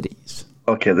abilities.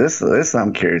 Okay, this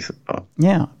I'm curious about.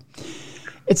 Yeah.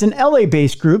 It's an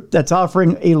LA-based group that's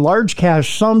offering a large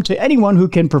cash sum to anyone who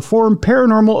can perform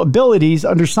paranormal abilities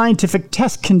under scientific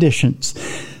test conditions.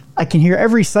 I can hear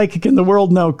every psychic in the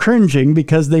world now cringing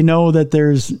because they know that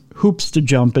there's hoops to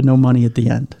jump and no money at the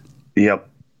end. Yep.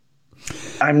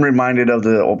 I'm reminded of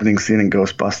the opening scene in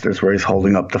Ghostbusters where he's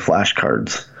holding up the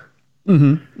flashcards.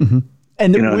 Mm-hmm. Mm-hmm.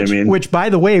 And you know what I mean? Which, by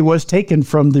the way, was taken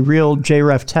from the real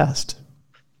JREF test.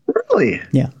 Really?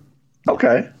 Yeah.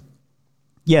 Okay.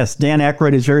 Yes, Dan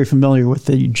Aykroyd is very familiar with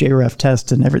the JREF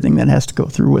test and everything that has to go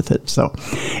through with it. So,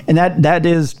 and that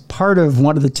is part of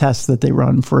one of the tests that they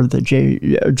run for the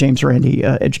James Randi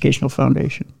Educational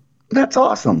Foundation. That's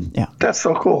awesome. Yeah. That's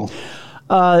so cool.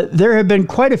 There have been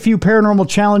quite a few paranormal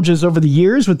challenges over the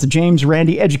years with the James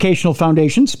Randi Educational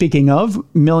Foundation. Speaking of, $1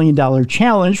 Million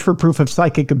Challenge for proof of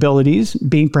psychic abilities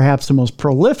being perhaps the most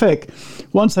prolific.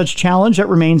 One such challenge that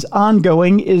remains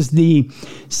ongoing is the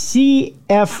CFIIG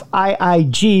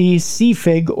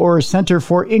CFIG, or Center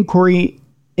for Inquiry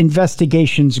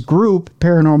Investigations Group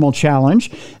Paranormal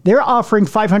Challenge. They're offering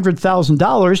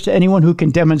 $500,000 to anyone who can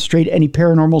demonstrate any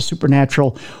paranormal,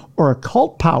 supernatural, or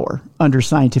occult power under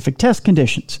scientific test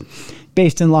conditions.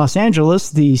 Based in Los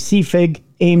Angeles, the CFIG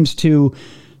aims to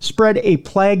spread a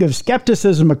plague of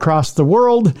skepticism across the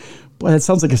world. Boy, that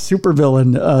sounds like a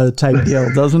supervillain type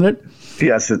deal, doesn't it?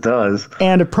 Yes, it does.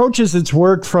 And approaches its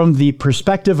work from the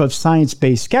perspective of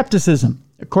science-based skepticism.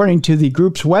 According to the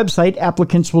group's website,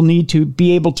 applicants will need to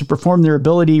be able to perform their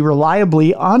ability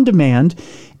reliably on demand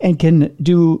and can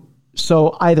do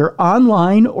so either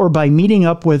online or by meeting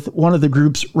up with one of the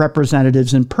group's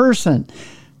representatives in person.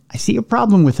 I see a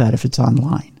problem with that if it's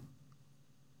online.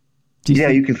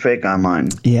 You can fake online.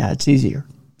 Yeah, it's easier.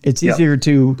 It's easier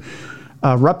to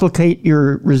replicate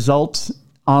your results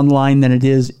online than it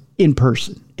is in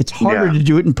person. It's harder to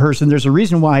do it in person. There's a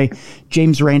reason why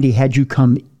James Randi had you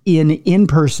come in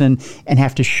person and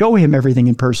have to show him everything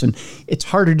in person. It's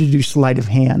harder to do sleight of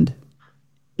hand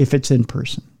if it's in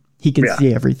person. He can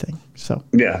see everything. So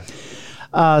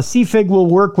CFIG will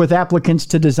work with applicants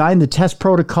to design the test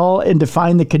protocol and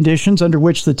define the conditions under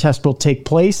which the test will take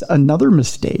place. Another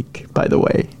mistake, by the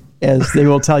way, as they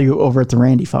will tell you over at the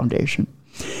Randi Foundation.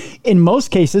 In most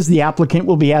cases, the applicant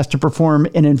will be asked to perform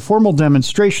an informal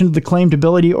demonstration of the claimed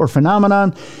ability or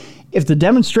phenomenon. If the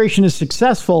demonstration is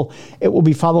successful, it will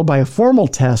be followed by a formal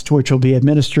test, which will be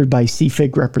administered by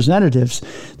CFIG representatives.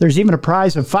 There's even a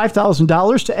prize of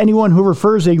 $5,000 to anyone who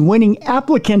refers a winning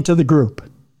applicant to the group.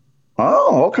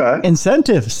 Oh, okay.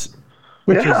 Incentives,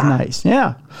 which is nice.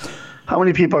 Yeah. How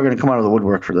many people are going to come out of the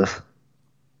woodwork for this?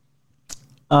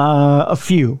 A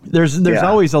few. There's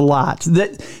always a lot.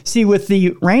 See, with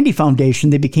the Randi Foundation,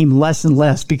 they became less and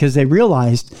less because they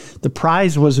realized the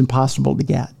prize was impossible to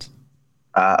get.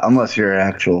 Unless you're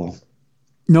actual.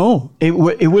 No, it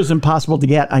was impossible to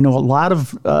get. I know a lot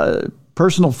of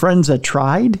personal friends that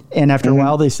tried, and after a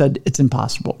while they said it's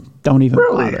impossible. Don't even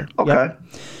bother. Okay. Yep.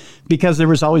 Because there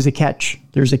was always a catch.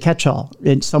 There's a catch-all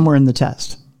somewhere in the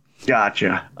test.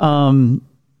 Gotcha.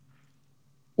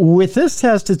 With this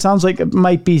test, it sounds like it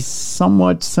might be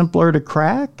somewhat simpler to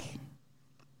crack.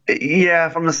 Yeah,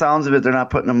 from the sounds of it, they're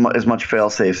not putting as much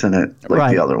fail-safes in it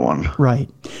like the other one. Right.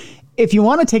 If you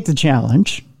want to take the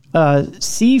challenge,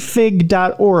 cfig.org,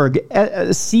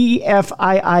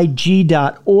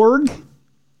 cfiig.org,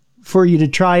 for you to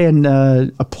try and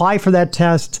apply for that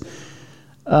test.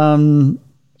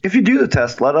 If you do the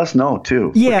test, let us know,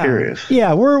 too. Yeah, we're curious.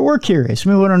 Yeah, we're curious.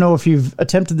 We want to know if you've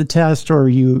attempted the test or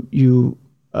you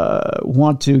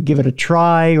want to give it a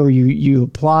try, or you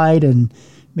applied and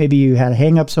maybe you had a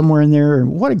hang-up somewhere in there.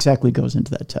 What exactly goes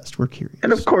into that test? We're curious.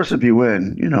 And, of course, if you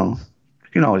win, you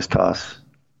can always toss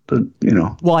the,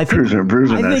 well, I think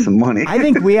Bruiser has some money. I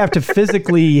think we have to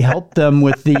physically help them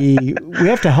with the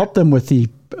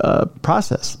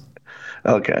process.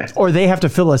 Okay. Or they have to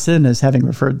fill us in as having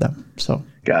referred them. So.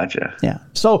 Gotcha. Yeah.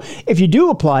 So if you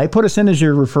do apply, put us in as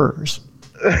your referrers.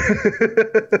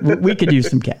 We could use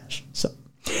some cash. So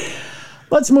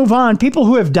let's move on. People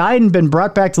who have died and been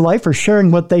brought back to life are sharing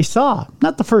what they saw.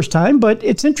 Not the first time, but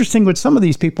it's interesting what some of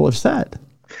these people have said.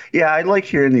 Yeah, I like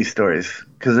hearing these stories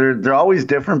because they're always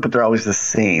different, but they're always the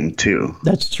same too.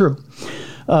 That's true.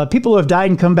 People who have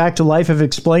died and come back to life have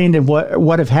explained and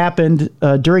what have happened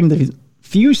during the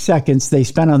few seconds they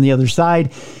spent on the other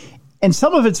side. And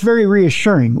some of it's very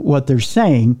reassuring what they're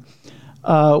saying.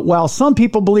 While some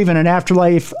people believe in an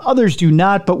afterlife, others do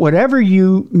not. But whatever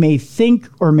you may think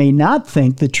or may not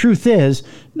think, the truth is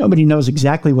nobody knows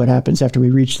exactly what happens after we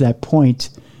reach that point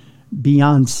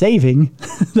beyond saving.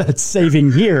 That's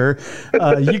saving here.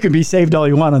 You can be saved all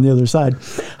you want on the other side.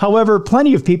 However,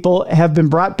 plenty of people have been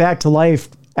brought back to life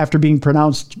after being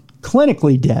pronounced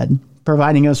clinically dead,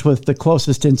 providing us with the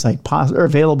closest insight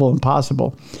available and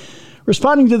possible.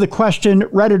 Responding to the question,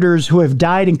 Redditors who have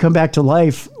died and come back to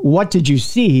life, what did you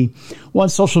see? One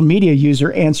social media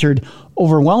user answered,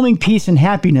 overwhelming peace and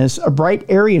happiness, a bright,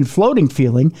 airy, and floating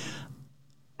feeling.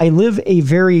 I live a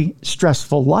very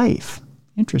stressful life.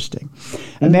 Interesting.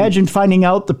 Imagine finding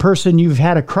out the person you've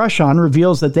had a crush on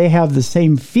reveals that they have the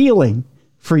same feeling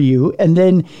for you, and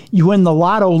then you win the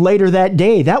lotto later that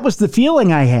day. That was the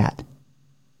feeling I had,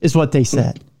 is what they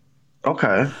said.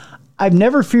 Okay. I've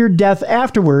never feared death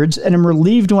afterwards, and am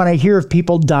relieved when I hear of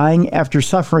people dying after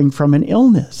suffering from an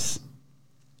illness.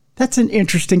 That's an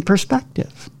interesting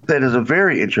perspective. That is a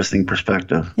very interesting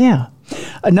perspective. Yeah.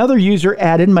 Another user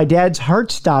added, my dad's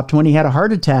heart stopped when he had a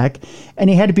heart attack, and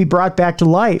he had to be brought back to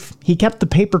life. He kept the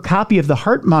paper copy of the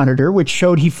heart monitor, which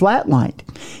showed he flatlined.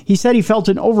 He said he felt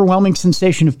an overwhelming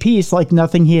sensation of peace like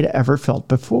nothing he had ever felt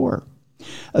before.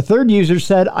 A third user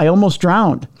said, I almost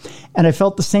drowned, and I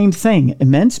felt the same thing,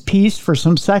 immense peace for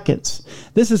some seconds.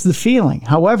 This is the feeling.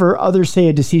 However, others say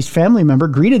a deceased family member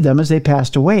greeted them as they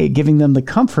passed away, giving them the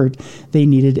comfort they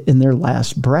needed in their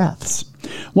last breaths.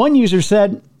 One user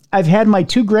said, I've had my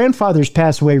 2 grandfathers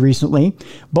pass away recently.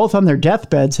 Both on their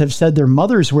deathbeds have said their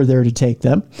mothers were there to take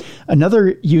them.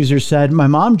 Another user said, my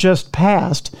mom just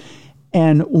passed,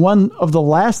 and one of the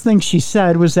last things she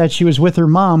said was that she was with her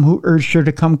mom, who urged her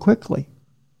to come quickly.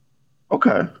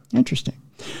 Okay. Interesting.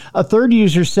 A third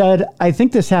user said, I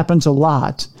think this happens a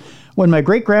lot. When my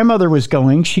great-grandmother was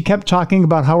going, she kept talking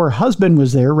about how her husband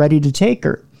was there ready to take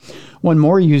her. One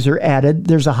more user added,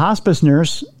 there's a hospice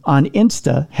nurse on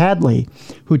Insta, Hadley,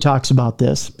 who talks about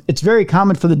this. It's very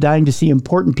common for the dying to see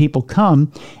important people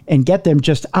come and get them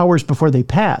just hours before they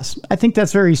pass. I think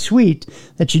that's very sweet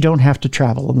that you don't have to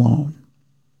travel alone.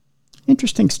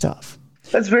 Interesting stuff.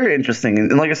 That's very interesting.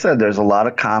 And like I said, there's a lot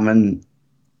of common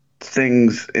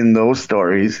things in those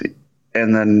stories.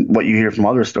 And then what you hear from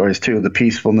other stories, too, the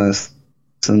peacefulness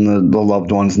and the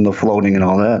loved ones and the floating and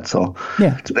all that. So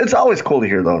yeah, it's always cool to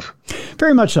hear those.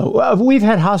 Very much so. We've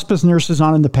had hospice nurses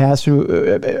on in the past who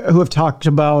have talked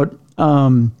about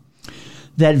that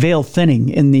veil thinning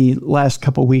in the last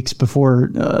couple of weeks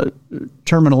before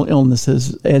terminal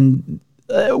illnesses. And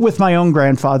with my own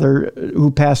grandfather who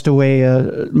passed away,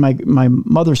 my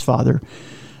mother's father,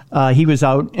 he was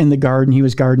out in the garden. He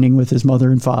was gardening with his mother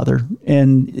and father,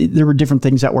 and there were different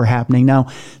things that were happening. Now,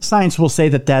 science will say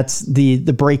that that's the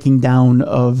breaking down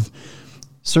of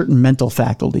certain mental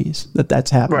faculties,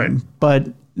 that's happening. Right. But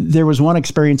there was one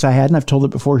experience I had, and I've told it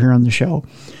before here on the show,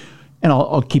 and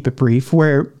I'll keep it brief,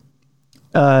 where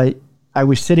I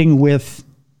was sitting with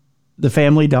the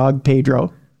family dog,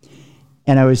 Pedro,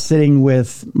 and I was sitting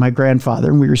with my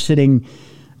grandfather, and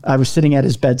I was sitting at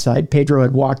his bedside. Pedro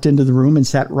had walked into the room and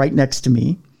sat right next to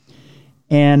me.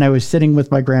 And I was sitting with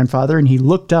my grandfather, and he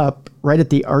looked up right at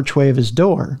the archway of his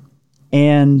door,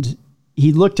 and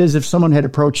he looked as if someone had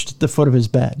approached the foot of his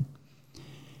bed.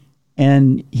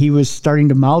 And he was starting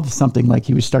to mouth something like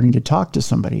he was starting to talk to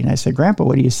somebody. And I said, Grandpa,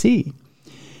 what do you see?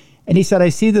 And he said, I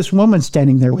see this woman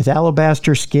standing there with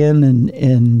alabaster skin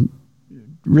and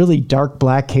really dark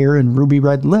black hair and ruby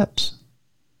red lips.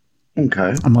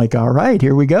 Okay. I'm like, all right,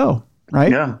 here we go.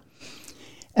 Right? Yeah.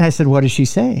 And I said, what is she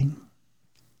saying?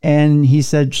 And he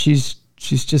said, she's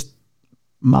just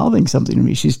mouthing something to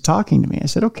me. She's talking to me. I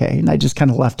said, okay. And I just kind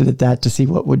of left it at that to see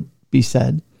what would be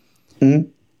said. Mm-hmm.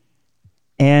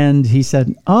 And he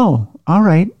said, oh, all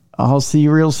right. I'll see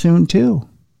you real soon too.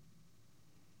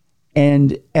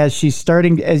 And as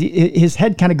his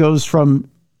head kind of goes from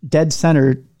dead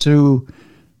center to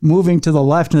moving to the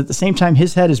left, and at the same time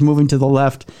his head is moving to the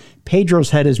left, Pedro's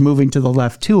head is moving to the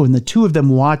left too, and the two of them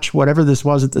watch whatever this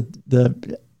was at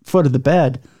the foot of the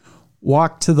bed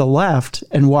walk to the left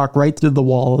and walk right through the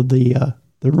wall of the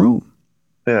room.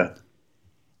 Yeah.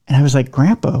 And I was like,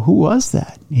 Grandpa, who was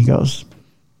that? And he goes,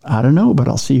 I don't know, but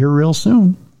I'll see her real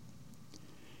soon.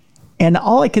 And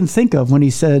all I can think of when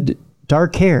he said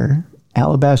dark hair,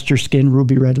 alabaster skin,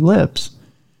 ruby red lips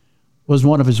was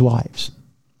one of his wives.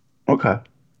 Okay.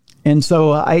 And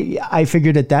so I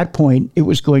figured at that point it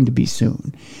was going to be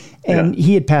soon. And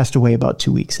he had passed away about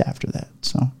 2 weeks after that.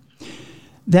 So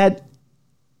that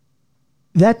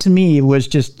to me was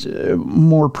just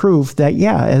more proof that,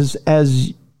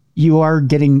 as you are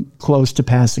getting close to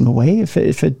passing away,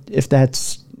 if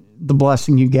that's the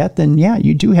blessing you get, then yeah,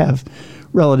 you do have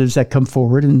relatives that come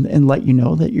forward and let you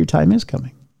know that your time is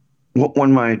coming.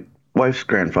 When my wife's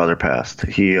grandfather passed,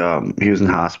 he was in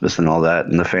hospice and all that,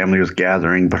 and the family was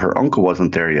gathering, but her uncle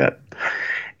wasn't there yet.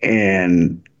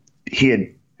 And he had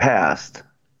passed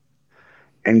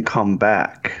and come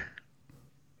back.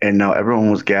 And now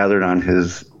everyone was gathered on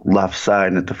his left side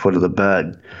and at the foot of the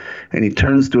bed. And he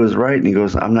turns to his right and he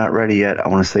goes, "I'm not ready yet. I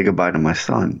want to say goodbye to my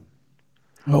son."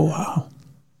 Oh, wow.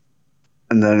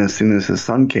 And then as soon as his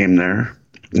son came there,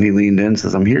 and he leaned in and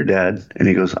says, "I'm here, Dad." And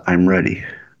he goes, "I'm ready."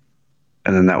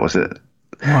 And then that was it.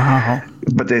 Wow.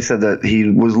 But they said that he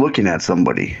was looking at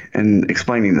somebody and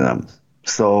explaining to them.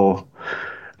 So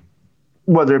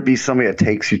whether it be somebody that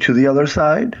takes you to the other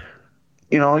side,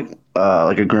 you know,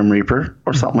 like a Grim Reaper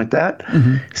or something like that,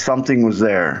 something was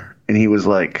there. And he was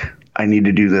like, "I need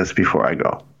to do this before I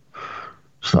go."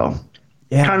 So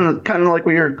kind of like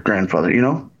with your grandfather, you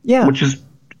know? Yeah. Which is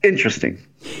interesting.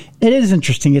 It is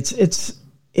interesting.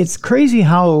 It's crazy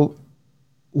how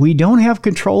we don't have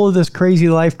control of this crazy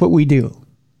life, but we do.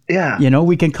 Yeah. You know,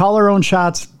 we can call our own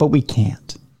shots, but we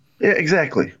can't. Yeah,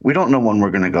 exactly. We don't know when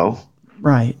we're going to go.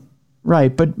 Right.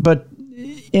 But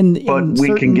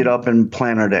we can get up and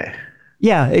plan our day.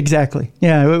 Yeah, exactly.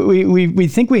 Yeah, we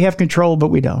think we have control, but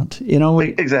we don't. You know,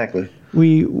 exactly.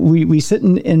 We sit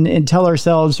and tell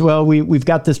ourselves, well, we've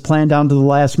got this plan down to the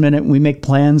last minute. And we make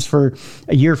plans for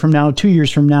a year from now, 2 years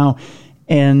from now,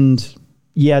 and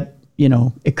yet, you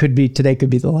know, today could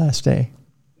be the last day.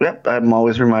 Yep, I'm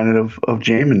always reminded of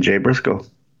James and Jay Briscoe.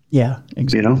 Yeah,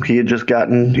 exactly. You know, he had just he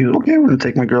was okay, we're going to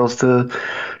take my girls to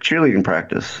cheerleading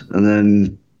practice. And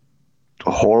then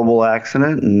a horrible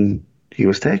accident, and he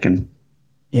was taken.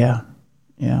 Yeah,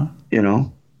 yeah. You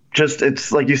know, just,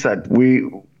 it's like you said,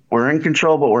 we're in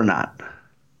control, but we're not.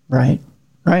 Right.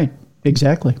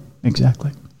 Exactly.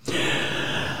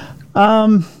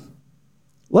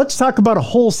 Let's talk about a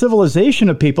whole civilization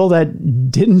of people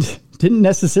that didn't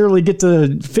necessarily get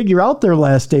to figure out their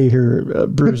last day here,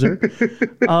 Bruiser.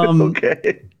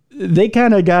 Okay. They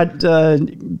kind of got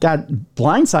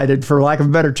blindsided, for lack of a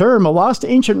better term. A lost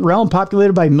ancient realm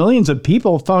populated by millions of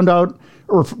people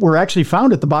were actually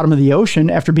found at the bottom of the ocean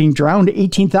after being drowned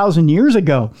 18,000 years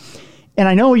ago. And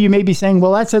I know you may be saying,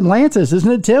 well, that's Atlantis, isn't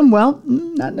it, Tim? Well,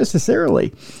 not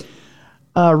necessarily.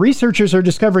 Researchers are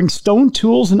discovering stone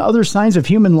tools and other signs of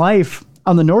human life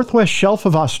on the northwest shelf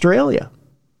of Australia.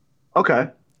 Okay.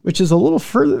 Which is a little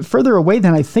further away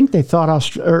than I think they thought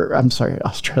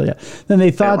Australia, than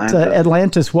they thought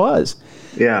Atlantis was.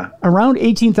 Yeah. Around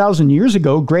 18,000 years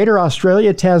ago, Greater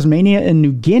Australia, Tasmania, and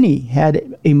New Guinea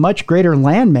had a much greater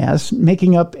landmass,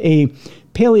 making up a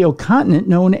paleocontinent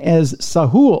known as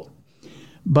Sahul.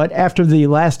 But after the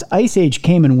last ice age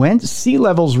came and went, sea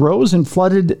levels rose and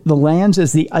flooded the lands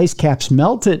as the ice caps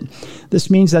melted. This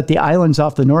means that the islands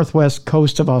off the northwest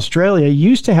coast of Australia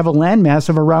used to have a landmass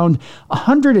of around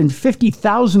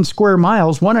 150,000 square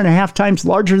miles, 1.5 times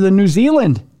larger than New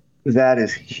Zealand. That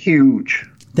is huge.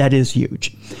 That is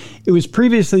huge. It was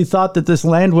previously thought that this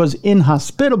land was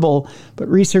inhospitable, but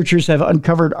researchers have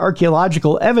uncovered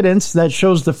archaeological evidence that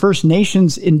shows the First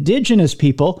Nations indigenous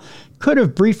people could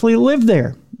have briefly lived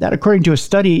there. That, according to a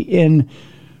study in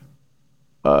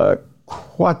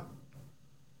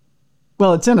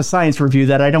it's in a science review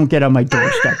that I don't get on my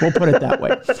doorstep. We'll put it that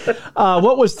way.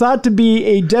 What was thought to be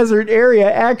a desert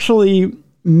area actually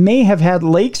may have had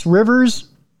lakes, rivers,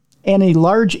 and a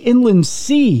large inland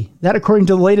sea. That, according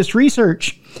to the latest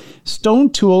research. Stone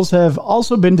tools have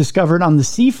also been discovered on the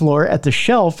seafloor at the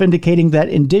shelf, indicating that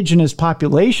indigenous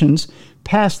populations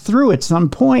passed through at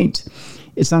some point.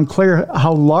 It's unclear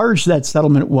how large that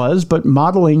settlement was, but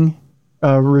modeling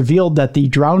revealed that the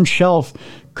drowned shelf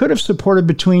could have supported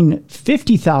between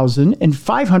 50,000 and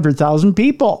 500,000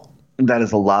 people. That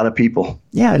is a lot of people.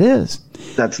 Yeah, it is.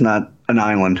 That's not an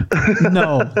island.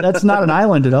 No, that's not an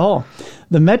island at all.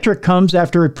 The metric comes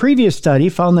after a previous study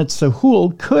found that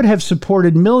Sahul could have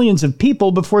supported millions of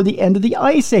people before the end of the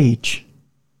Ice Age.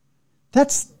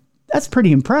 That's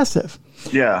pretty impressive.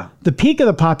 Yeah. The peak of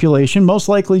the population most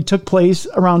likely took place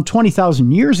around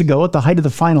 20,000 years ago at the height of the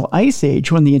final Ice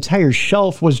Age, when the entire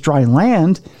shelf was dry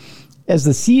land. As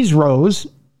the seas rose,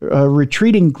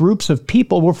 retreating groups of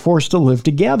people were forced to live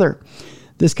together.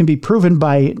 This can be proven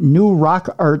by new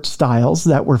rock art styles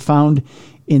that were found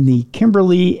in the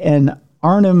Kimberley and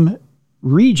Arnhem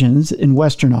regions in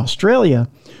Western Australia.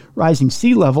 Rising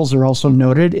sea levels are also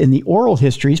noted in the oral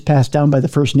histories passed down by the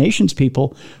First Nations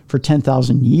people for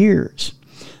 10,000 years.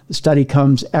 The study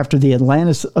comes after the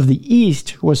Atlantis of the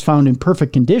East was found in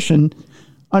perfect condition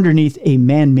underneath a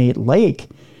man-made lake.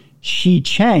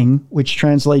 Xicheng, which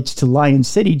translates to Lion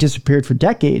City, disappeared for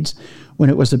decades when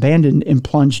it was abandoned and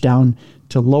plunged down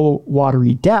to low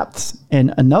watery depths.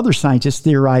 And another scientist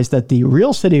theorized that the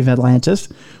real city of Atlantis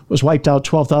was wiped out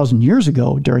 12,000 years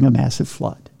ago during a massive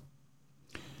flood.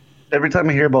 Every time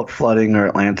I hear about flooding or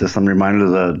Atlantis, I'm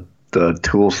reminded of the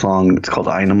Tool song. It's called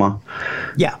Inema.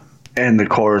 Yeah. And the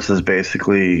chorus is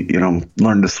basically,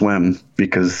 learn to swim,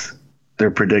 because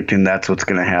they're predicting that's what's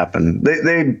going to happen.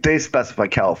 They specify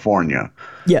California.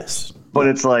 Yes. But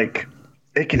it's like,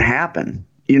 it can happen.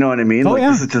 You know what I mean?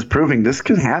 This is just proving this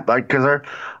can happen, because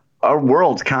our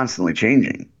world's constantly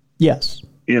changing. Yes.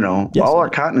 Yes. All our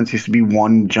continents used to be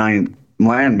one giant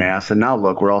landmass, and now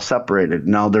look, we're all separated.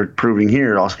 Now they're proving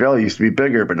here Australia used to be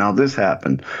bigger, but now this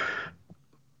happened.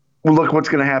 Well, look what's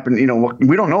going to happen.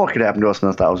 We don't know what could happen to us in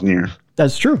 1,000 years.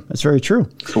 That's true. That's very true.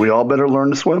 So we all better learn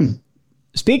to swim.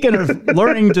 Speaking of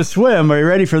learning to swim, are you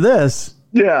ready for this?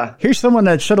 Yeah. Here's someone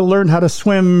that should have learned how to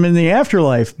swim in the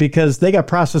afterlife, because they got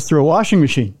processed through a washing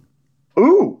machine.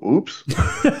 Ooh, oops.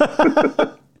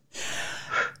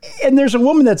 And there's a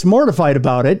woman that's mortified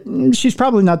about it. She's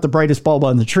probably not the brightest bulb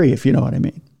on the tree, if you know what I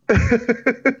mean.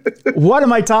 What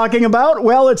am I talking about?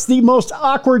 Well, it's the most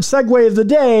awkward segue of the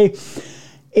day.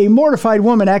 A mortified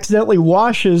woman accidentally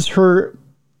washes her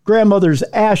grandmother's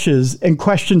ashes and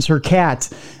questions her cat.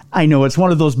 I know, it's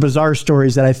one of those bizarre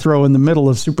stories that I throw in the middle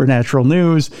of supernatural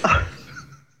news.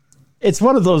 It's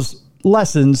one of those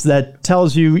lessons that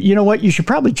tells you, you know what, you should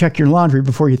probably check your laundry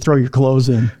before you throw your clothes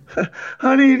in.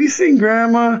 Honey, have you seen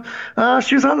Grandma?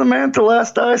 She was on the mantle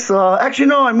last I saw. Actually,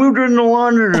 no, I moved her in the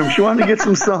laundry room. She wanted to get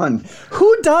some sun.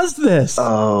 Who does this?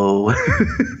 Oh,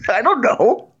 I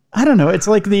don't know. It's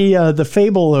like the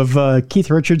fable of Keith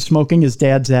Richards smoking his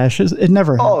dad's ashes. It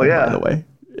never happened, by the way.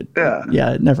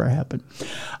 Yeah, it never happened.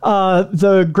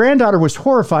 The granddaughter was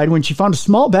horrified when she found a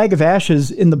small bag of ashes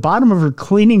in the bottom of her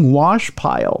cleaning wash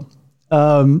pile.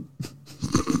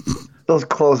 Those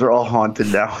clothes are all haunted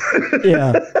now.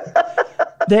 Yeah.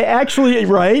 They actually,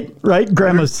 right?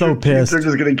 Grandma's so pissed. They're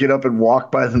just going to get up and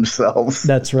walk by themselves.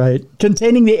 That's right.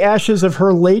 Containing the ashes of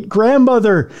her late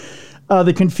grandmother.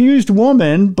 The confused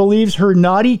woman believes her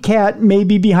naughty cat may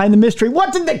be behind the mystery.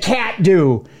 What did the cat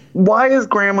do? Why is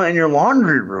Grandma in your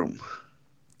laundry room?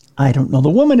 I don't know. The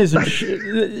woman isn't.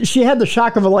 She had the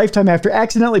shock of a lifetime after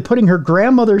accidentally putting her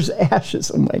grandmother's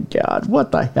ashes. Oh my God!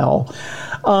 What the hell?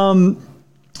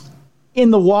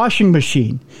 In the washing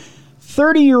machine.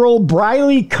 30-year-old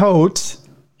Briley Coates,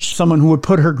 someone who would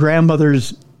put her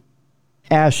grandmother's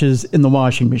ashes in the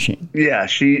washing machine. Yeah,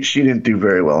 she didn't do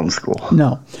very well in school.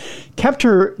 No. Kept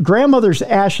her grandmother's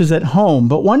ashes at home,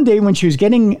 but one day when she was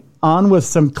getting on with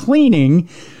some cleaning,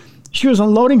 she was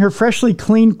unloading her freshly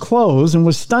cleaned clothes and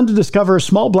was stunned to discover a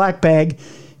small black bag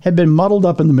had been muddled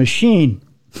up in the machine.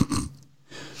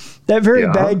 That very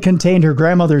bag contained her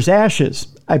grandmother's ashes.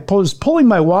 I was pulling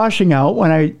my washing out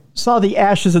when I saw the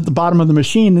ashes at the bottom of the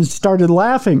machine and started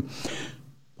laughing.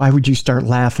 Why would you start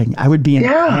laughing? I would be in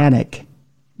panic.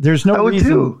 There's no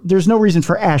reason. There's no reason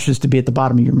for ashes to be at the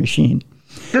bottom of your machine.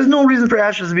 There's no reason for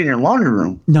ashes to be in your laundry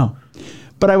room. No.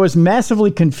 But I was massively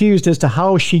confused as to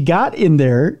how she got in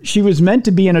there. She was meant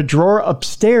to be in a drawer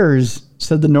upstairs,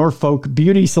 said the Norfolk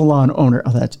beauty salon owner.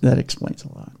 Oh, that explains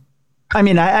a lot. I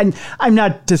mean, I'm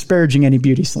not disparaging any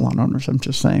beauty salon owners. I'm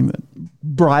just saying that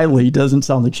Briley doesn't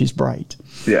sound like she's bright.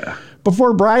 Yeah.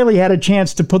 Before Briley had a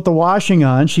chance to put the washing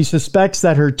on, she suspects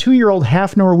that her 2-year-old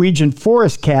half-Norwegian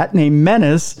forest cat named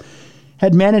Menace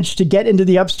had managed to get into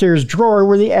the upstairs drawer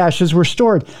where the ashes were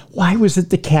stored. Why was it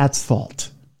the cat's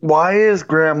fault? Why is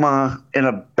Grandma in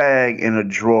a bag in a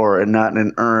drawer and not in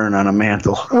an urn on a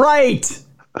mantle? Right.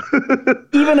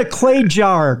 Even a clay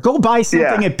jar. Go buy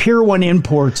something at Pier 1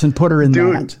 Imports and put her in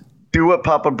that. Do what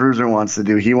Papa Bruiser wants to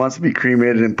do. He wants to be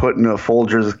cremated and put in a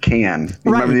Folgers can.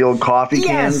 You remember the old coffee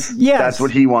cans? Yes. That's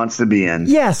what he wants to be in.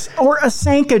 Yes, or a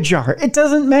Sanka jar. It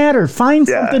doesn't matter. Find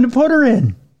something to put her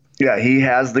in. Yeah, he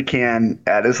has the can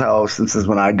at his house and says,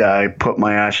 when I die, put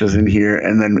my ashes in here.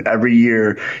 And then every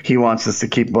year he wants us to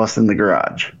keep us in the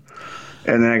garage.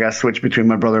 And then I got switched between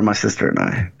my brother and my sister and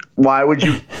I. Why would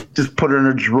you just put her in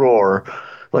a drawer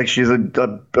like she's a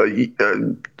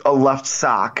left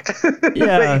sock that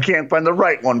you can't find the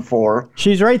right one for?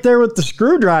 She's right there with the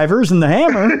screwdrivers and the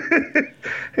hammer.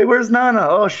 Hey, where's Nana?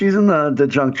 Oh, she's in the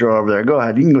junk drawer over there. Go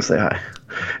ahead. You can go say hi.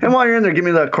 And while you're in there, give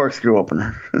me that corkscrew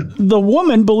opener. The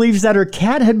woman believes that her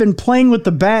cat had been playing with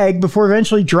the bag before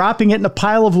eventually dropping it in a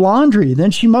pile of laundry.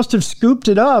 Then she must have scooped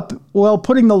it up while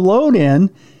putting the load in,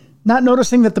 not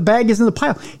noticing that the bag is in the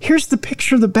pile. Here's the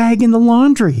picture of the bag in the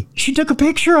laundry. She took a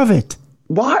picture of it.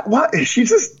 What?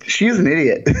 She's an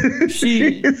idiot.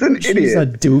 She is an idiot. She's a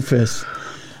doofus.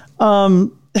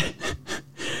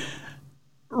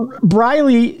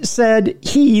 Briley said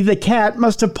the cat,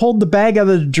 must have pulled the bag out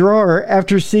of the drawer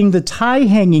after seeing the tie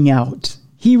hanging out.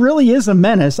 He really is a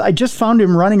menace. I just found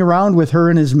him running around with her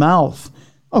in his mouth.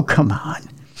 Oh, come on.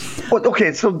 Well,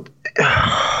 okay, so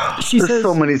there's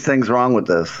so many things wrong with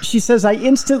this. She says, I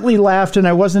instantly laughed and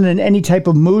I wasn't in any type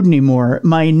of mood anymore.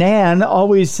 My nan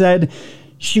always said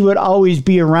she would always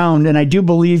be around, and I do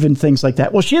believe in things like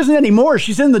that. Well, she isn't anymore.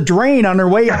 She's in the drain on her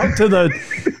way out to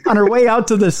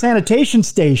the sanitation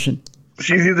station.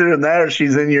 She's either in that or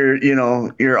she's in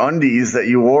your undies that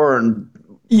you wore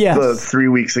the 3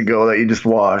 weeks ago that you just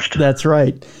washed. That's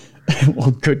right. Well,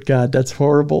 good God, that's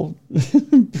horrible.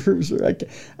 Bruiser,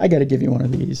 I got to give you one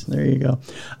of these. There you go.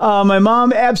 My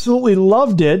mom absolutely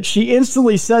loved it. She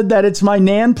instantly said that it's my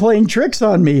nan playing tricks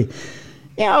on me.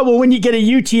 Yeah, well, when you get a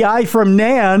UTI from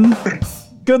nan,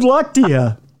 good luck to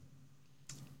you.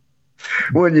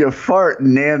 When you fart,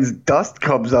 nan's dust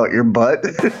comes out your butt.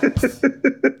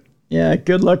 Yeah,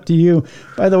 good luck to you.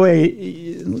 By the way,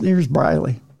 here's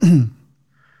Briley.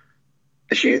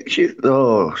 She's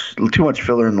too much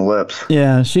filler in the lips.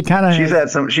 Yeah, she's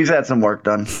had some work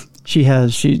done. She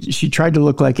has. She tried to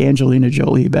look like Angelina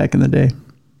Jolie back in the day.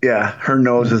 Yeah, her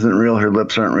nose isn't real, her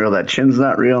lips aren't real, that chin's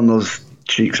not real, and those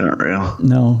cheeks aren't real.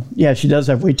 No. Yeah, she does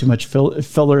have way too much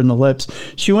filler in the lips.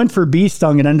 She went for bee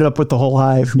stung and ended up with the whole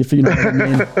hive, if you know what I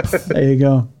mean. There you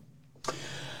go.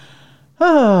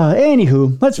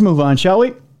 Anywho, let's move on, shall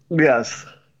we? Yes.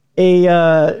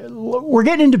 We're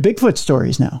getting into Bigfoot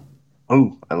stories now.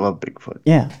 Oh, I love Bigfoot.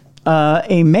 Yeah.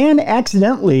 A man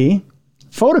accidentally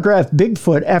photographed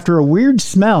Bigfoot after a weird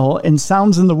smell and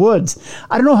sounds in the woods.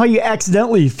 I don't know how you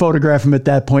accidentally photograph him at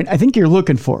that point. I think you're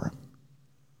looking for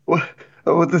him.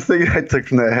 What the thing I took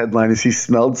from that headline is he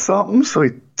smelled something, so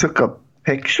he took a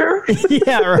picture?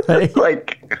 Yeah, right.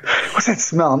 Like, what's that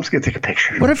smell? I'm just going to take a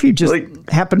picture. What if you just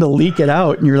happen to leak it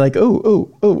out and you're like,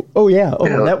 oh, yeah,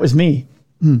 that was me.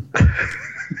 I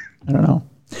don't know.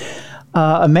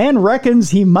 A man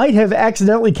reckons he might have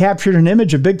accidentally captured an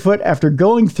image of Bigfoot after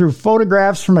going through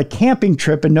photographs from a camping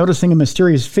trip and noticing a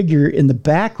mysterious figure in the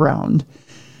background.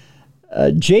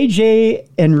 JJ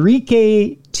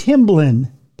Enrique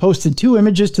Timblin posted 2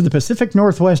 images to the Pacific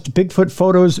Northwest Bigfoot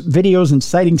Photos, Videos, and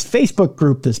Sightings Facebook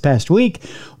group this past week.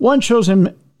 One shows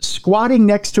him squatting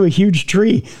next to a huge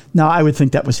tree. Now, I would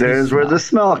think that was There's where the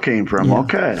smell came from. Yeah.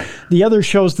 Okay. The other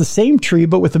shows the same tree,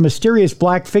 but with a mysterious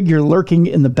black figure lurking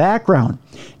in the background.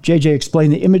 JJ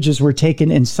explained the images were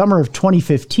taken in summer of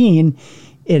 2015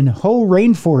 in Hoh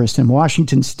Rainforest in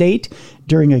Washington State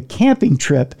during a camping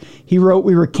trip. He wrote,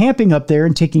 we were camping up there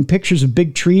and taking pictures of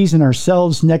big trees and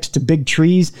ourselves next to big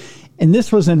trees. And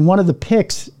this was in one of the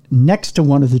pics next to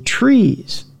one of the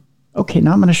trees. Okay,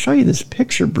 now I'm going to show you this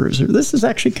picture, Bruiser. This is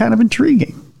actually kind of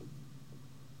intriguing.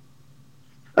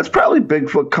 That's probably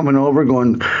Bigfoot coming over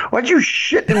going, why'd you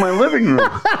shit in my living room?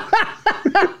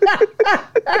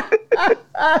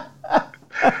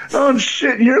 Oh,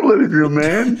 shit in your living room,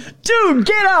 man. Dude,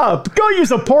 get up. Go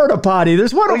use a porta potty.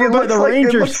 There's one over by the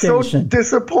ranger station. So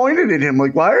disappointed in him.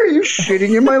 Like, why are you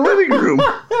shitting in my living room?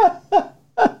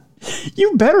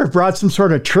 You better have brought some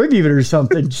sort of tribute or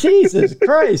something. Jesus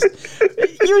Christ.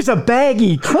 Use a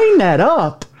baggie. Clean that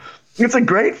up. It's a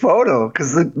great photo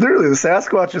because literally the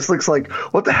Sasquatch just looks like,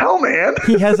 what the hell, man?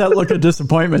 He has that look of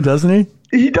disappointment, doesn't he?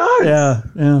 He does.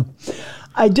 Yeah.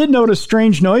 I did notice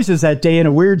strange noises that day and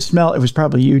a weird smell. It was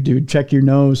probably you, dude. Check your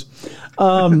nose.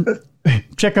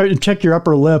 Check your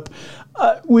upper lip.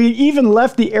 We even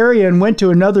left the area and went to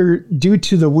another due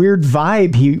to the weird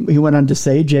vibe, he went on to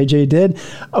say, JJ did.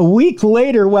 A week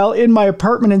later, while in my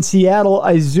apartment in Seattle,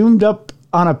 I zoomed up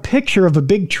on a picture of a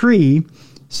big tree.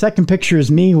 Second picture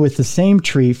is me with the same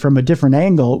tree from a different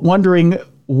angle, wondering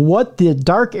what the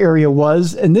dark area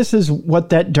was, and this is what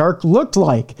that dark looked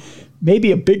like.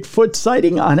 Maybe a Bigfoot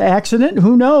sighting on accident?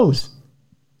 Who knows?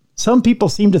 Some people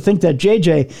seem to think that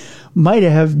JJ might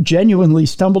have genuinely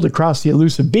stumbled across the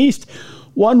elusive beast.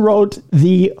 One wrote,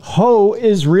 the hoe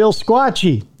is real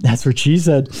squatchy. That's what she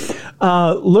said.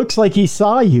 Looks like he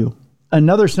saw you.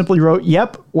 Another simply wrote,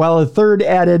 yep, while a third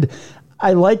added,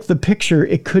 I like the picture.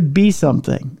 It could be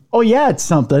something. Oh, yeah, it's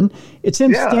something. It's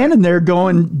him standing there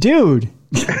going, dude.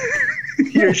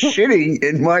 You're shitting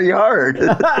in my yard.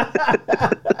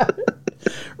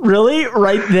 Really?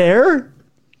 Right there?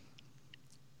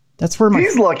 That's where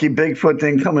he's lucky Bigfoot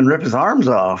didn't come and rip his arms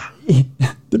off.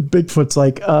 The Bigfoot's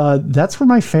like, that's where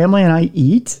my family and I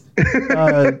eat?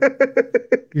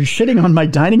 You're shitting on my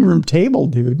dining room table,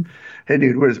 dude. Hey,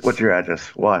 dude, what's your address?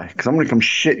 Why? Because I'm going to come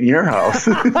shit in your house.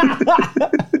 I'm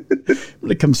going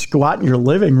to come squat in your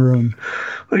living room.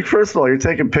 Like, first of all, you're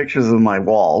taking pictures of my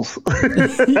walls. I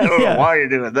don't know why you're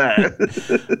doing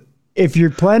that. if you're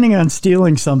planning on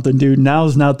stealing something, dude,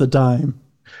 now's not the time.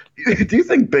 Do you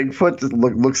think Bigfoot just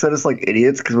looks at us like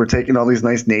idiots because we're taking all these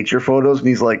nice nature photos, and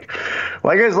he's like,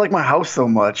 "Why you guys like my house so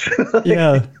much?"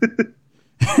 Yeah.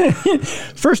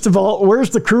 First of all,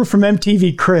 where's the crew from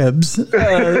MTV Cribs?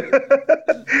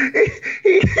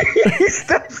 He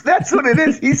steps. That's what it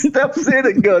is. He steps in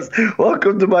and goes,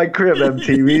 "Welcome to my crib,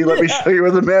 MTV. Let me show you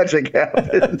where the magic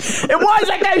happens." And why is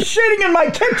that guy shitting in my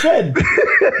kitchen?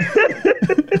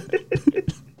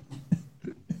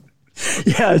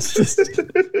 Yeah,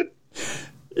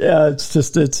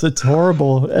 it's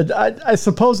horrible. And I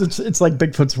suppose it's like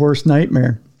Bigfoot's worst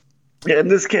nightmare. Yeah, in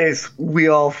this case, we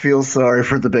all feel sorry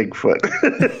for the Bigfoot.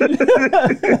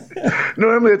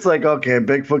 Normally, it's like, okay,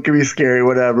 Bigfoot can be scary,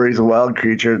 whatever. He's a wild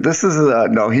creature. This is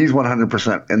no. He's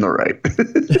 100% in the right.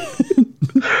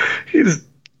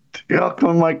 Y'all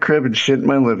come in my crib and shit in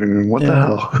my living room. What the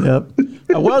hell? Yep.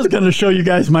 I was going to show you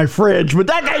guys my fridge, but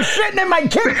that guy's shitting in my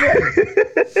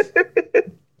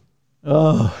kitchen.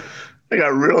 Oh. I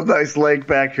got a real nice lake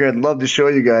back here. I'd love to show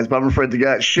you guys, but I'm afraid the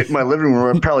guy shit in my living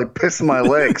room would probably piss in my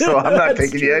leg, so I'm not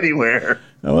taking you anywhere.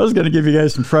 I was going to give you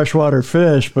guys some freshwater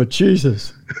fish, but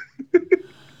Jesus.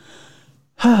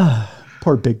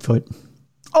 Poor Bigfoot.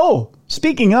 Oh,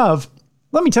 speaking of,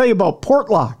 let me tell you about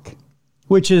Portlock,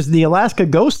 which is the Alaska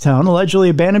ghost town allegedly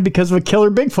abandoned because of a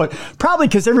killer Bigfoot. Probably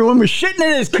because everyone was shitting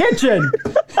in his kitchen.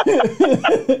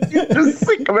 You're just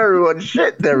sick of everyone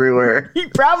shitting everywhere. He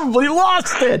probably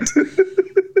lost it.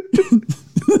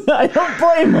 I don't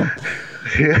blame him.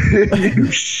 You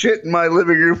shit in my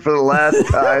living room for the last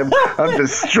time. I'm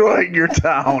destroying your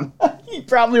town. He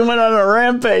probably went on a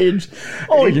rampage.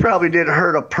 Oh, he probably didn't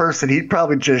hurt a person. He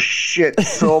probably just shit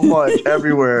so much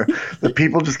everywhere that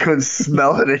people just couldn't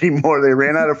smell it anymore. They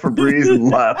ran out of Febreze and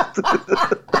left.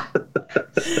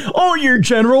 Oh, your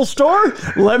general store?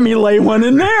 Let me lay one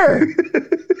in there.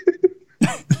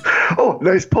 Oh,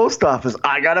 nice post office.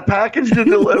 I got a package to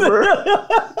deliver.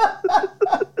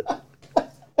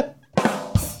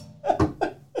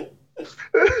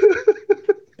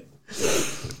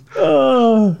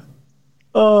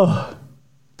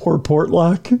 Poor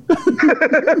Portlock.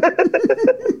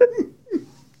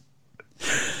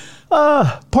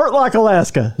 Portlock,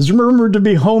 Alaska is rumored to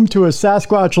be home to a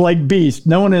Sasquatch-like beast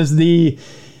known as the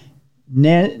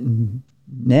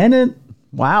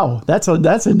Wow, that's a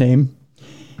name.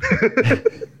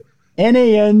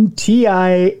 Nantinaq.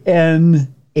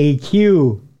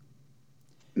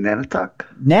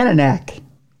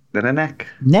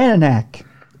 Nantinaq,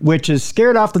 which has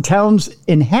scared off the town's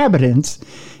inhabitants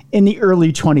in the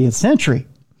early 20th century.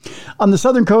 On the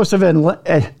southern coast of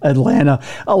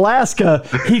Alaska,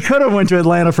 he could have went to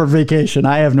Atlanta for vacation.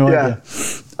 I have no idea.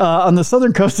 On the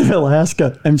southern coast of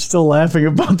Alaska, I'm still laughing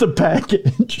about the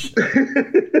package.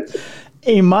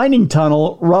 A mining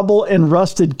tunnel, rubble, and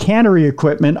rusted cannery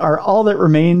equipment are all that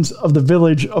remains of the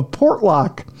village of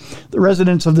Portlock. The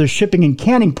residents of the shipping and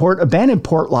canning port abandoned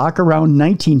Portlock around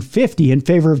 1950 in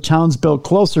favor of towns built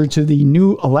closer to the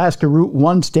new Alaska Route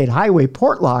 1 state highway.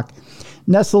 Portlock,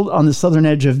 nestled on the southern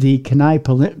edge of the Kenai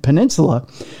Peninsula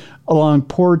along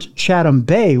Port Chatham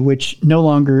Bay, which no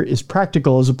longer is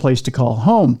practical as a place to call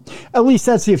home. At least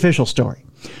that's the official story.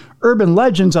 Urban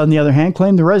legends, on the other hand,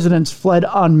 claim the residents fled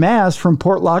en masse from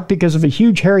Portlock because of a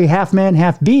huge, hairy half-man,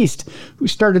 half-beast who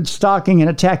started stalking and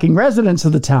attacking residents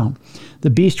of the town.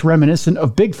 The beast, reminiscent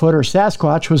of Bigfoot or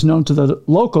Sasquatch, was known to the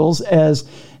locals as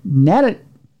Nantinaq.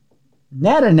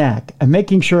 I'm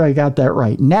making sure I got that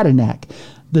right. Nantinaq.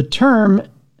 The term,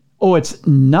 it's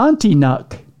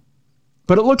Nantinaq,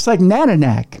 but it looks like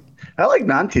Nantinaq. I like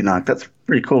Nantinaq. That's a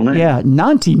pretty cool name. Yeah,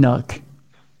 Nantinaq.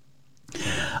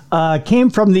 Came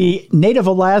from the Native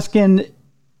Alaskan.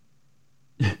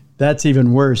 That's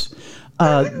even worse.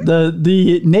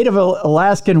 The Native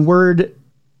Alaskan word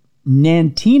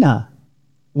Nantina,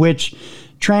 which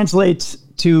translates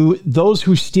to those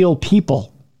who steal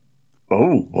people.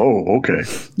 Oh, okay.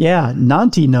 Yeah,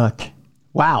 Nantinaq.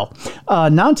 Wow.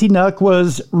 Nantinaq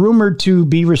was rumored to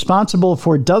be responsible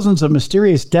for dozens of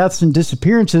mysterious deaths and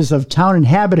disappearances of town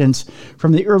inhabitants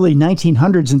from the early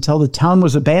 1900s until the town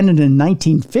was abandoned in the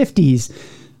 1950s.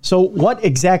 So what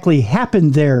exactly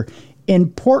happened there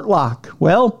in Portlock?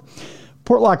 Well,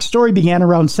 Portlock's story began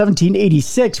around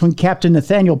 1786 when Captain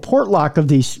Nathaniel Portlock of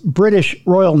the British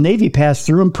Royal Navy passed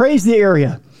through and praised the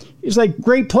area. He's like,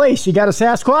 great place. You got a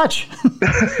Sasquatch?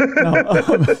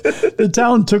 The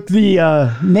town took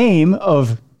the name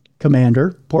of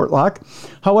commander, Portlock.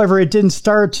 However, it didn't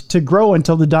start to grow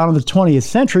until the dawn of the 20th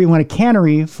century when a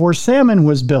cannery for salmon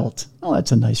was built. Well,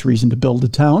 that's a nice reason to build a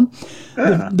town.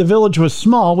 Yeah. The village was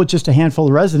small with just a handful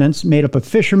of residents made up of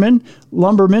fishermen,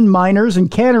 lumbermen, miners,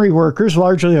 and cannery workers,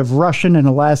 largely of Russian and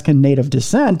Alaskan native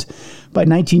descent. By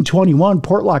 1921,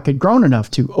 Portlock had grown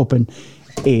enough to open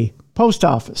a post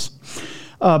office.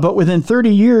 But within 30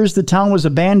 years, the town was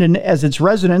abandoned as its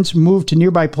residents moved to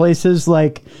nearby places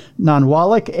like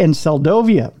Nanwalek and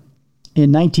Seldovia.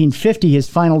 In 1950, his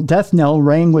final death knell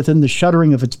rang within the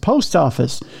shuttering of its post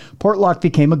office. Portlock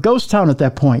became a ghost town at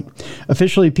that point.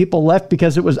 Officially, people left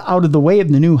because it was out of the way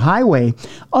of the new highway.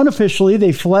 Unofficially,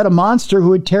 they fled a monster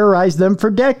who had terrorized them for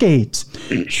decades.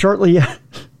 Shortly,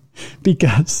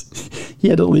 because he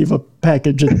had to leave a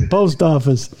package at the post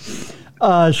office.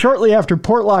 Shortly after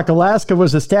Portlock, Alaska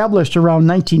was established around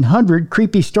 1900,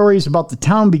 creepy stories about the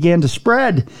town began to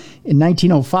spread. In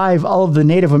 1905, all of the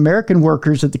Native American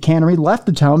workers at the cannery left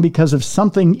the town because of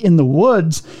something in the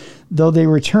woods, though they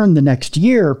returned the next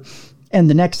year. And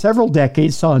the next several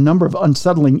decades saw a number of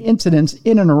unsettling incidents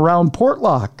in and around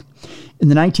Portlock. In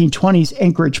the 1920s,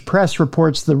 Anchorage Press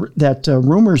reports that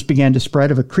rumors began to spread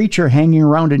of a creature hanging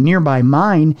around a nearby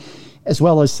mine, as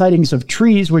well as sightings of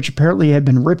trees which apparently had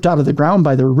been ripped out of the ground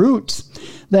by their roots.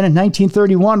 Then in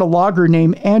 1931, a logger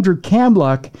named Andrew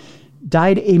Kamluck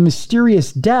died a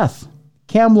mysterious death.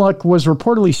 Kamluck was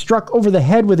reportedly struck over the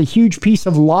head with a huge piece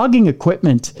of logging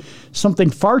equipment, something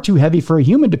far too heavy for a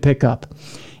human to pick up.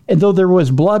 And though there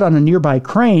was blood on a nearby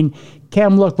crane,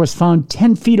 Kamluck was found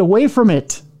 10 feet away from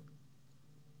it.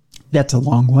 That's a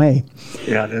long way.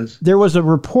 Yeah, it is. There was a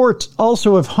report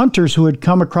also of hunters who had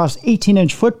come across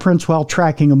 18-inch footprints while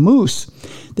tracking a moose.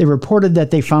 They reported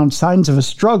that they found signs of a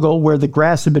struggle where the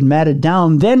grass had been matted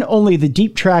down, then only the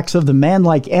deep tracks of the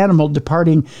man-like animal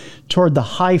departing toward the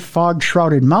high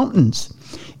fog-shrouded mountains.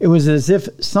 It was as if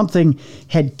something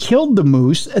had killed the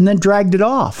moose and then dragged it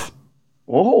off.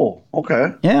 Oh,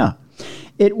 okay. Yeah.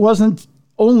 It wasn't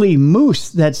only moose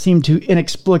that seemed to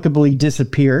inexplicably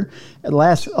disappear.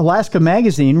 Alaska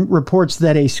Magazine reports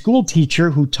that a school teacher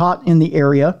who taught in the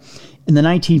area in the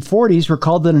 1940s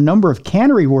recalled that a number of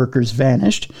cannery workers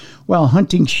vanished while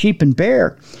hunting sheep and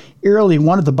bear. Eerily,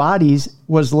 one of the bodies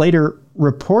was later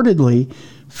reportedly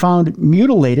found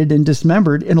mutilated and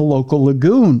dismembered in a local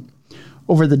lagoon.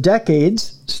 Over the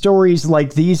decades, stories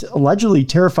like these allegedly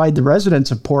terrified the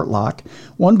residents of Portlock.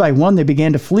 One by one, they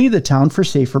began to flee the town for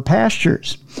safer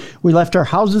pastures. We left our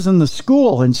houses and the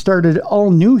school and started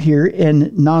all new here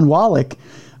in Nanwalek.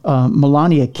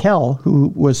 Melania Kell,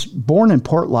 who was born in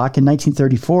Portlock in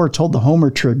 1934, told the Homer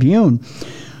Tribune.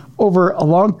 Over a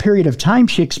long period of time,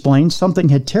 she explained, something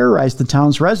had terrorized the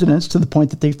town's residents to the point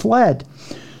that they fled.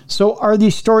 So are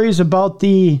these stories about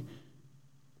the...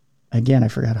 Again, I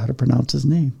forgot how to pronounce his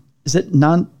name. Is it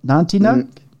Nantinuk?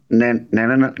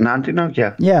 Nantinuk,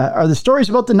 yeah. Yeah. Are the stories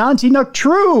about the Nantinuk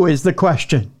true, is the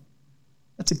question.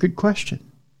 That's a good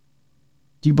question.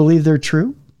 Do you believe they're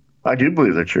true? I do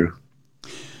believe they're true.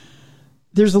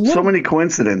 There's so many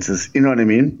coincidences, you know what I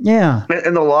mean? Yeah.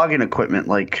 And the logging equipment,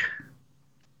 like,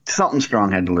 something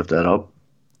strong had to lift that up.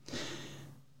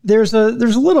 There's a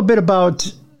little bit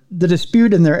about the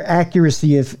dispute and their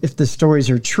accuracy if the stories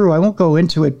are true. I won't go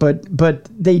into it, but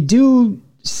they do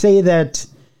say that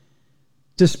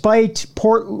despite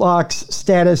Portlock's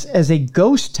status as a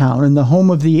ghost town and the home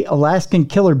of the Alaskan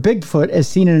killer Bigfoot, as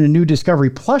seen in a new Discovery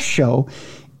Plus show,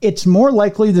 it's more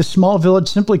likely the small village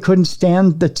simply couldn't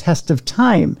stand the test of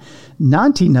time.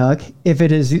 Nantinuk, if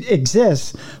it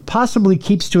exists, possibly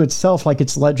keeps to itself like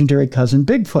its legendary cousin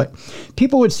Bigfoot.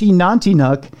 People would see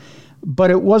Nantinuk,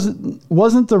 but it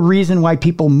wasn't the reason why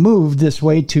people moved this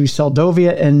way to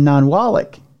Seldovia and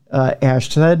Nanwalek. Ash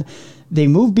said they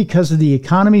moved because of the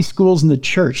economy, schools, and the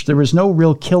church. There was no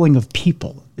real killing of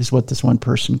people, is what this one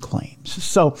person claims.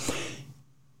 So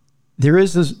there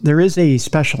is a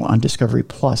special on Discovery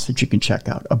Plus that you can check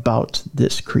out about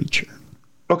this creature.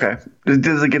 Okay.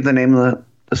 Does it give the name of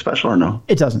the special or no?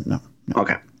 It doesn't. No.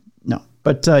 Okay. No,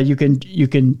 but you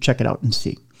can check it out and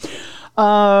see.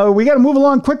 We got to move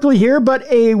along quickly here, but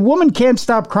a woman can't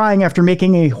stop crying after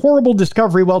making a horrible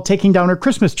discovery while taking down her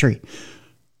Christmas tree.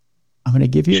 I'm going to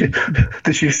give you...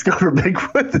 Did she discover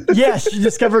Bigfoot? Yes, she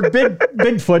discovered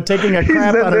Bigfoot taking a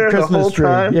crap on her Christmas tree.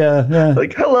 Time. Yeah.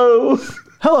 Like, hello.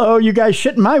 Hello, you guys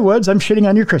shit in my woods. I'm shitting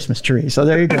on your Christmas tree. So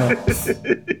there you go.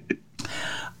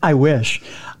 I wish.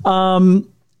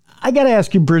 I got to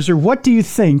ask you, Bruiser, what do you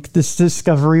think this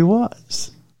discovery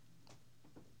was?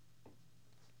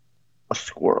 A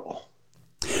squirrel.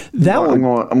 I'm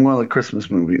going to the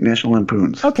Christmas movie, National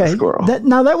Lampoon's. Okay. Squirrel.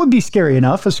 That would be scary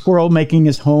enough. A squirrel making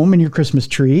his home in your Christmas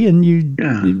tree, and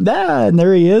and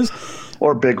there he is.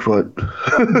 Or Bigfoot.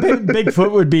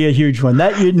 Bigfoot would be a huge one.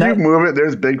 You move it,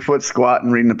 there's Bigfoot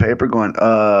squatting, reading the paper, going,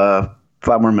 5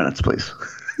 more minutes, please.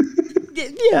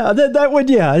 Yeah, that would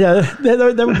be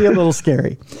a little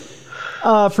scary.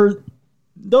 For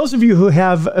those of you who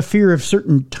have a fear of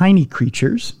certain tiny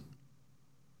creatures,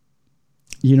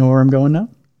 you know where I'm going now?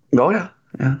 Oh, yeah.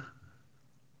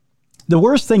 The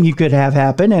worst thing you could have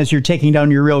happen as you're taking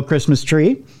down your real Christmas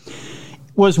tree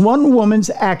was one woman's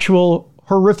actual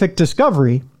horrific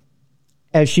discovery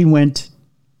as she went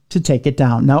to take it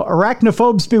down. Now,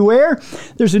 arachnophobes beware.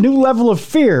 There's a new level of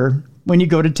fear when you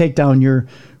go to take down your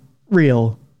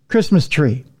real Christmas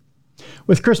tree.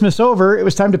 With Christmas over, it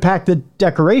was time to pack the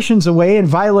decorations away, and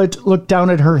Violet looked down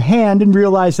at her hand and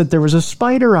realized that there was a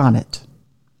spider on it.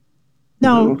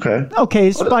 Now,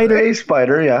 okay, spider. A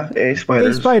spider, yeah. A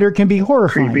spider can be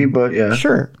horrifying. Creepy, but yeah.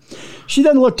 Sure. She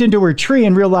then looked into her tree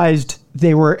and realized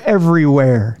they were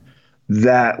everywhere.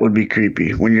 That would be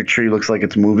creepy when your tree looks like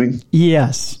it's moving.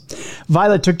 Yes.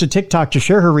 Violet took to TikTok to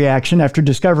share her reaction after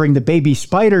discovering the baby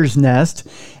spider's nest.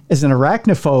 As an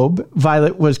arachnophobe,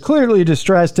 Violet was clearly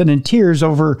distressed and in tears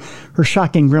over her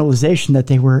shocking realization that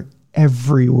they were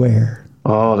everywhere.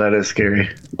 Oh, that is scary.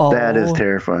 That is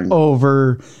terrifying.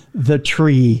 Over the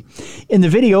tree. In the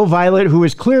video, Violet, who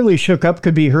was clearly shook up,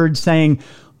 could be heard saying,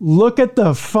 "Look at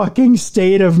the fucking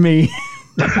state of me."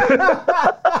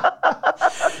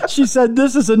 She said,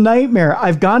 "This is a nightmare.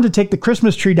 I've gone to take the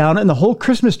Christmas tree down and the whole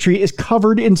Christmas tree is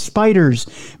covered in spiders.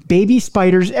 Baby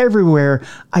spiders everywhere.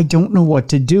 I don't know what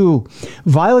to do."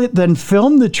 Violet then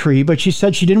filmed the tree, but she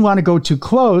said she didn't want to go too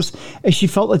close as she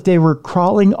felt like they were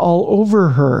crawling all over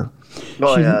her.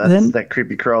 Oh, that's that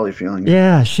creepy crawly feeling.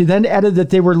 Yeah, she then added that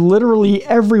they were literally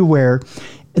everywhere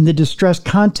and the distressed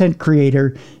content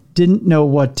creator didn't know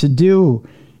what to do.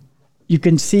 You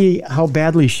can see how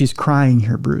badly she's crying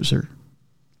here, Bruiser.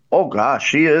 Oh, gosh,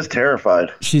 she is terrified.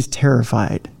 She's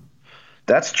terrified.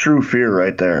 That's true fear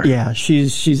right there. Yeah,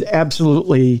 she's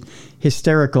absolutely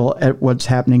hysterical at what's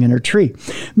happening in her tree.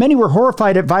 Many were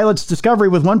horrified at Violet's discovery,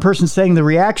 with one person saying the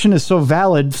reaction is so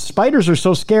valid, spiders are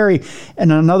so scary,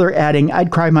 and another adding, "I'd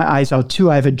cry my eyes out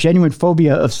too. I have a genuine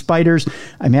phobia of spiders.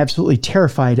 I'm absolutely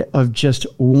terrified of just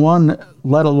one,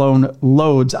 let alone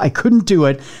loads. I couldn't do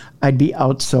it. I'd be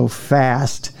out so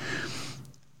fast."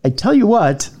 I tell you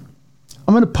what,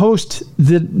 I'm going to post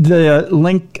the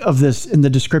link of this in the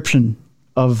description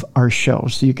of our show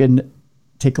so you can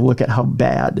take a look at how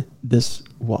bad this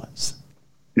was.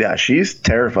 Yeah, she's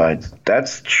terrified.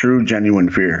 That's true, genuine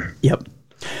fear. Yep.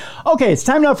 Okay, it's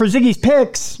time now for Ziggy's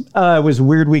Picks. It was a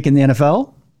weird week in the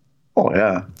NFL. Oh,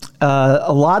 yeah.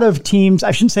 A lot of teams,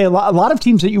 I shouldn't say a lot of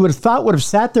teams that you would have thought would have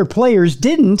sat their players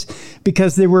didn't,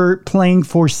 because they were playing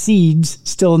for seeds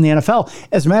still in the NFL.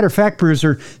 As a matter of fact,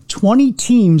 Bruiser, 20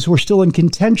 teams were still in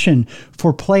contention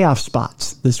for playoff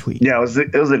spots this week. Yeah, it was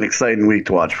an exciting week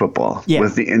to watch football. Yeah.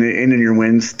 With the in your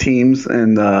wins teams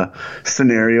and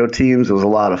scenario teams. It was a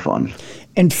lot of fun.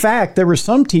 In fact, there were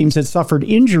some teams that suffered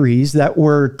injuries that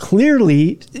were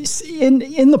clearly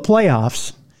in the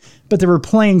playoffs, but they were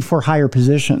playing for higher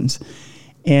positions,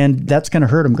 and that's going to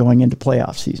hurt them going into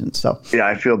playoff season. So yeah,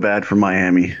 I feel bad for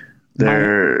Miami.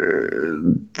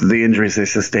 The injuries they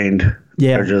sustained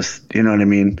are just, you know what I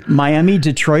mean? Miami,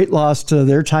 Detroit lost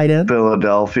their tight end.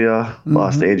 Philadelphia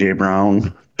lost A.J.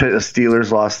 Brown. The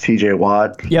Steelers lost T.J.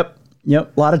 Watt. Yep. A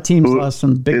lot of teams lost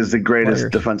some big is the greatest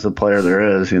players. Defensive player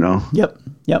there is, you know? Yep.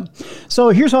 So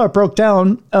here's how it broke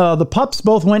down. The Pups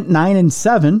both went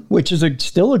 9-7, which is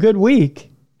still a good week.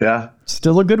 Yeah.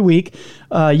 Still a good week.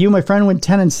 You, my friend, went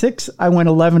 10-6. I went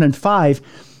 11-5.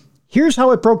 Here's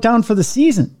how it broke down for the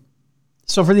season.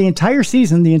 So for the entire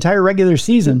season, the entire regular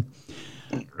season.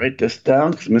 Write this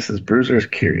down because Mrs. Bruiser is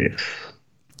curious.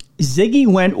 Ziggy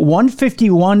went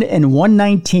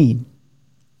 151-119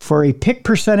 for a pick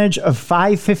percentage of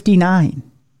 .559.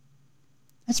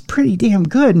 That's pretty damn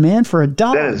good, man, for a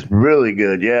dog. That is really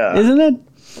good, yeah. Isn't it?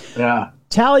 Yeah.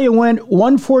 Talia went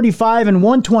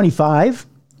 145-125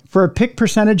 for a pick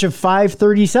percentage of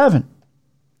 .537.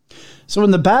 So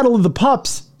in the Battle of the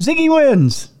Pups, Ziggy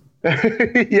wins.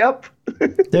 Yep.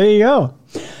 There you go.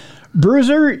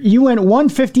 Bruiser, you went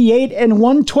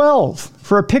 158-112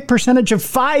 for a pick percentage of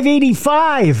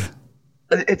 .585.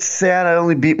 It's sad I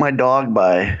only beat my dog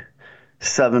by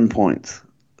 7 points.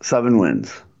 7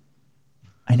 wins.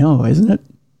 I know, isn't it?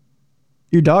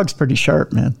 Your dog's pretty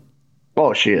sharp, man.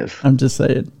 Oh, she is. I'm just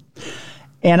saying.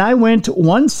 And I went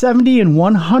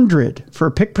 170-100 for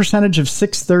a pick percentage of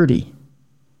 .630.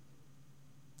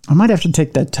 I might have to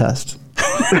take that test.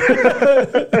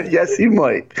 Yes, he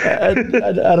might. I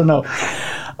don't know.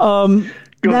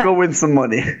 Go win some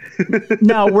money.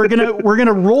 Now we're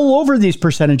gonna roll over these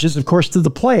percentages, of course, to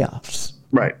the playoffs.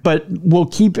 Right. But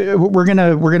we're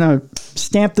gonna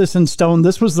stamp this in stone.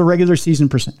 This was the regular season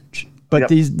percentage, but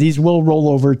these will roll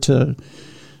over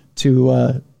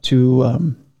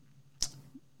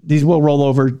these will roll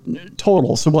over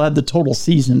total. So we'll have the total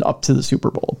season up to the Super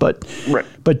Bowl.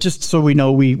 But just so we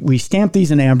know, we stamp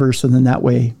these in amber, so then that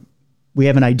way we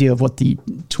have an idea of what the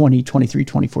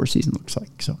 2023-24 season looks like.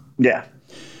 So yeah.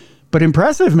 But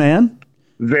impressive, man.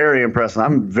 Very impressive.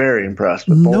 I'm very impressed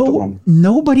with both of them.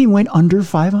 Nobody went under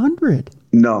 500.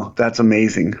 No, that's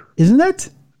amazing. Isn't it?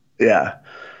 Yeah.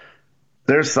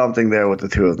 There's something there with the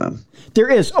two of them. There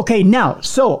is. Okay, now,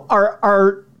 so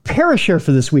our Parashare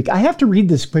for this week, I have to read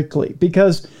this quickly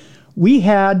because we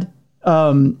had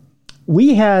a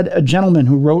gentleman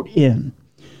who wrote in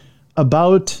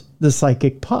about the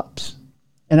psychic pups.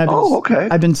 And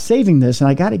I've been saving this, and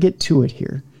I got to get to it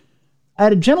here. I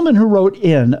had a gentleman who wrote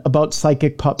in about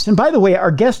psychic pups. And by the way,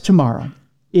 our guest tomorrow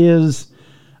is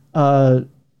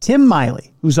Tim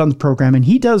Miley, who's on the program, and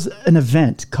he does an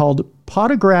event called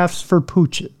Potographs for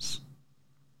Pooches.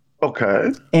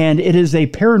 Okay. And it is a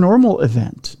paranormal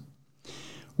event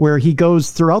where he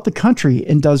goes throughout the country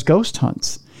and does ghost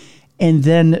hunts and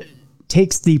then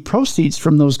takes the proceeds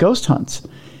from those ghost hunts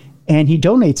and he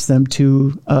donates them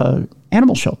to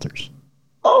animal shelters.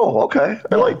 Oh, okay.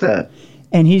 I like that.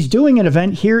 And he's doing an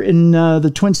event here in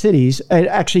the Twin Cities,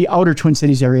 actually outer Twin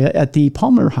Cities area at the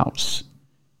Palmer House.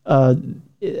 I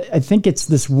think it's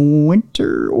this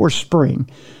winter or spring.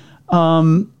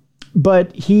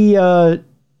 But he, and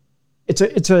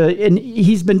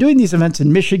he's been doing these events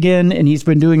in Michigan and he's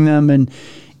been doing them in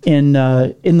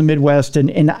the Midwest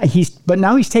but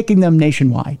now he's taking them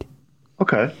nationwide.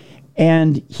 Okay.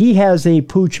 And he has a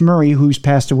pooch, Murray, who's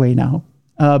passed away now.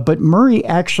 But Murray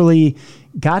actually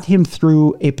got him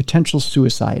through a potential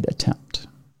suicide attempt.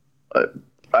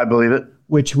 I believe it.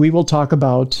 Which we will talk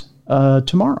about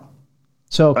tomorrow.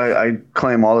 So I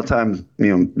claim all the time,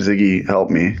 Ziggy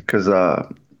helped me because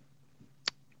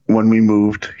when we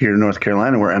moved here to North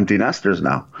Carolina, we're empty nesters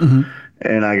now. Mm-hmm.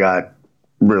 And I got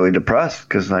really depressed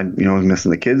because I was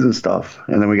missing the kids and stuff.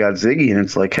 And then we got Ziggy and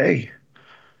it's like, hey,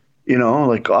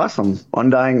 awesome,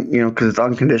 undying, because it's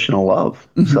unconditional love.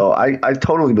 Mm-hmm. So I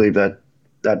totally believe that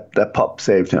pup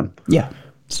saved him. Yeah.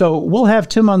 So we'll have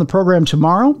Tim on the program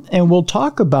tomorrow, and we'll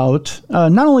talk about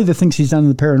not only the things he's done in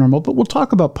the paranormal, but we'll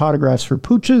talk about Potographs for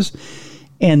Pooches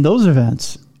and those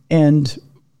events. And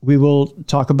we will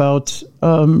talk about,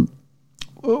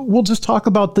 we'll just talk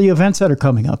about the events that are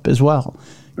coming up as well.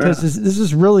 Because this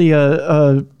is really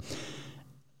a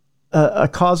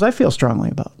cause I feel strongly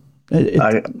about.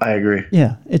 I agree.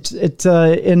 Yeah.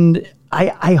 And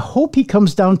I hope he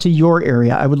comes down to your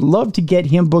area. I would love to get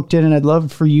him booked in, and I'd love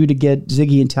for you to get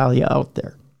Ziggy and Talia out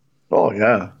there. Oh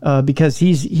yeah. Because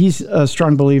he's a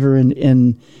strong believer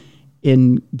in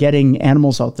getting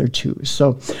animals out there too.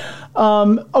 So,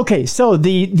 okay. So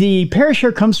the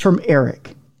Parashare comes from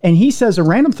Eric, and he says a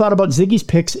random thought about Ziggy's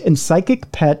picks and psychic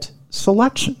pet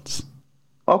selections.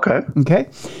 Okay.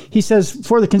 He says,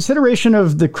 for the consideration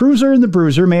of the Cruiser and the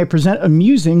Bruiser, may I present a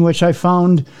musing which I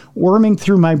found worming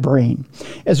through my brain.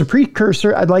 As a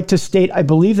precursor, I'd like to state I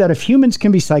believe that if humans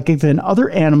can be psychic, then other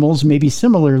animals may be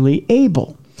similarly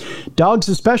able. Dogs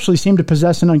especially seem to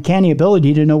possess an uncanny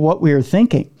ability to know what we are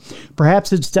thinking.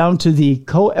 Perhaps it's down to the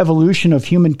co-evolution of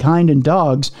humankind and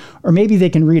dogs, or maybe they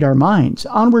can read our minds.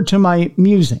 Onward to my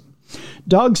musing.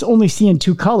 Dogs only see in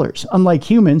two colors, unlike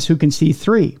humans who can see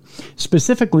three.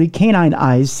 Specifically, canine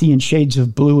eyes see in shades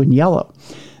of blue and yellow.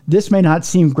 This may not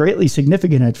seem greatly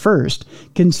significant at first.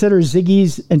 Consider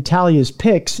Ziggy's and Talia's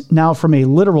picks now from a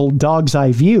literal dog's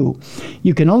eye view.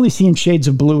 You can only see in shades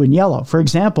of blue and yellow. For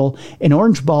example, an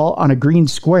orange ball on a green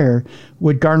square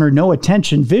would garner no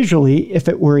attention visually if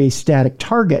it were a static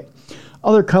target.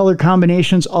 Other color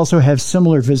combinations also have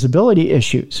similar visibility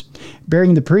issues.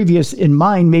 Bearing the previous in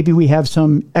mind, maybe we have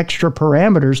some extra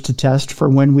parameters to test for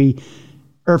when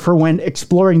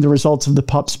exploring the results of the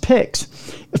pups' picks.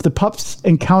 If the pups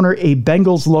encounter a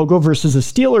Bengals logo versus a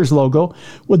Steelers logo,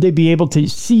 would they be able to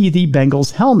see the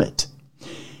Bengals helmet?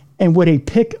 And would a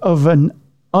pick of an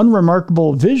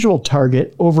unremarkable visual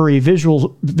target over a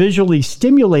visually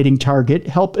stimulating target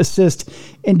help assist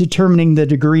in determining the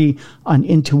degree on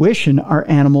intuition our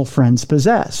animal friends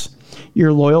possess?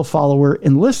 Your loyal follower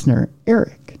and listener,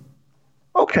 Eric.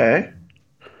 Okay.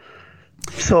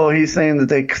 So he's saying that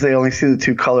because they only see the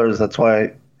two colors, that's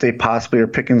why they possibly are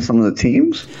picking some of the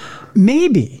teams?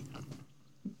 Maybe.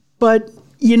 But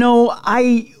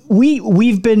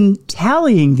we've been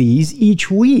tallying these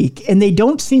each week, and they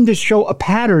don't seem to show a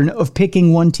pattern of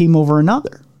picking one team over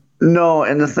another. No,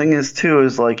 and the thing is, too,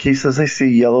 is like he says I see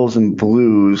yellows and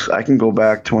blues. I can go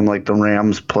back to when like the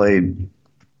Rams played.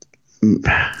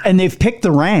 And they've picked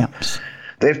the Rams.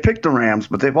 They've picked the Rams,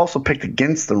 but they've also picked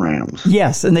against the Rams.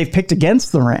 Yes, and they've picked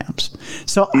against the Rams.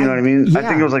 So you know what I mean? Yeah. I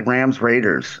think it was like Rams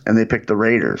Raiders, and they picked the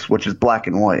Raiders, which is black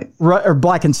and white, or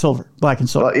black and silver, but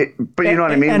you know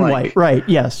what I mean? And like, white, right?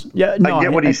 Yes, yeah. No, I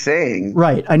get what he's saying.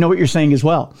 Right, I know what you're saying as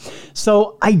well.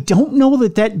 So I don't know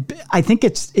that. I think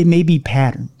it may be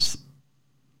patterns.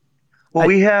 Well,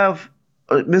 we have.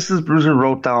 Mrs. Bruiser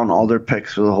wrote down all their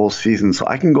picks for the whole season, so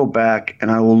I can go back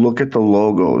and I will look at the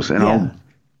logos and I'll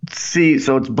see.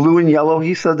 So it's blue and yellow,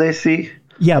 he said they see?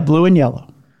 Yeah, blue and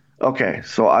yellow. Okay,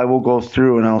 so I will go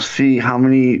through and I'll see how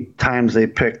many times they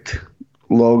picked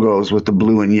logos with the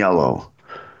blue and yellow.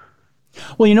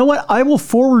 Well, you know what? I will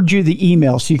forward you the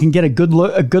email so you can get a good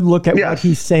look at what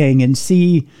he's saying and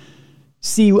see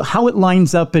how it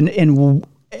lines up and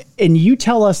you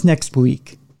tell us next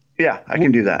week. Yeah, I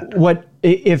can do that. What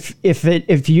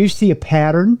if you see a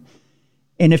pattern,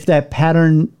 and if that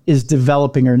pattern is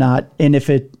developing or not, and if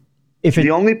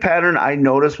the only pattern I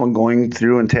noticed when going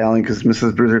through and tallying, because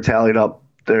Mrs. Bruiser tallied up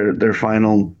their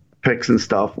final picks and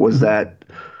stuff, was that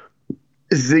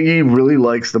Ziggy really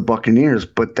likes the Buccaneers,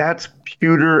 but that's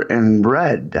pewter and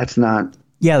red. That's not.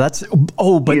 Yeah, but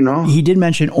he did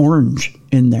mention orange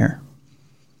in there.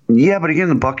 Yeah, but again,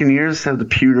 the Buccaneers have the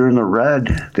pewter and the red.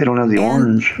 They don't have the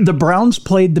orange. The Browns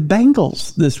played the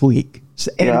Bengals this week.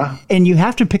 And you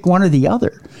have to pick one or the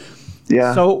other.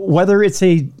 Yeah. So whether it's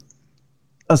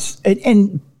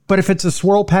but if it's a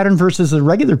swirl pattern versus a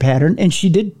regular pattern, and she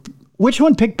did, which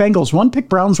one picked Bengals? One picked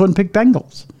Browns, one picked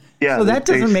Bengals. Yeah. So that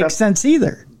doesn't make sense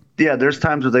either. Yeah, there's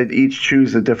times where they each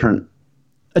choose a different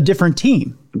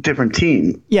team. Different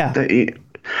team. Yeah.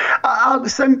 I'll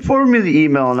forward me the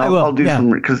email and I'll do some,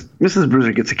 because Mrs.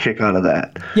 Bruiser gets a kick out of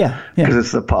that. Yeah. Because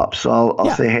it's the pup. So I'll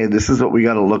say, hey, this is what we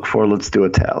got to look for. Let's do a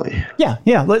tally. Yeah.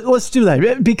 Let's do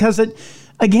that, because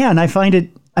I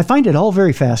find it all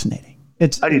very fascinating.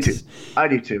 I do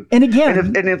too. And again,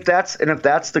 and if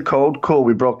that's the code, cool.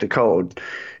 We broke the code.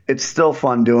 It's still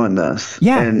fun doing this.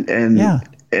 Yeah.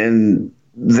 And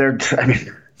they're, I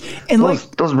mean. And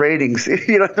those ratings,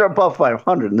 they're above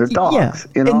 500 and they're dogs,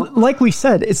 And like we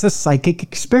said, it's a psychic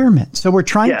experiment. So we're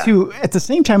trying to, at the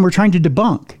same time, we're trying to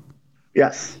debunk.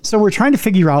 Yes. So we're trying to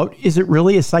figure out, is it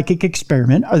really a psychic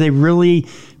experiment? Are they really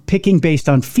picking based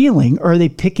on feeling, or are they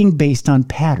picking based on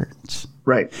patterns?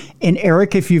 Right. And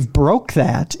Eric, if you've broke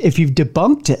that, if you've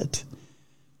debunked it,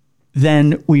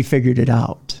 then we figured it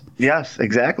out. Yes,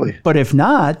 exactly. But if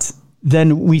not,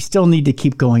 then we still need to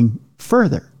keep going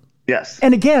further. Yes.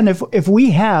 And again, if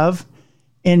we have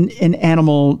an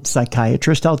animal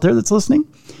psychiatrist out there that's listening,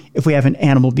 if we have an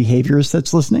animal behaviorist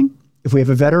that's listening, if we have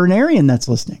a veterinarian that's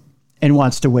listening and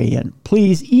wants to weigh in,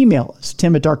 please email us,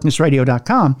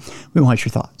 tim@darknessradio.com. We want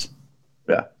your thoughts.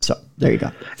 Yeah. So there you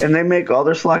go. And they make all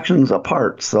their selections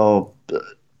apart. So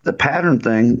the pattern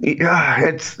thing,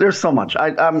 there's so much. I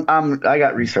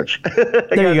got research.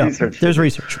 There you go. There's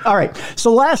research. All right.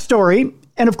 So last story.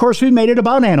 And of course, we've made it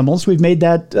about animals. We've made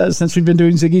that since we've been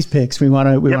doing Ziggy's Picks. We want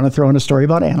to throw in a story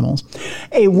about animals.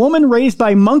 A woman raised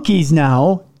by monkeys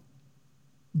now,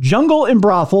 jungle and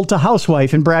brothel to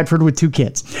housewife in Bradford with 2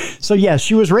 kids. So yes,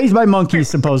 she was raised by monkeys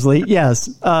supposedly. Yes,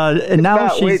 and now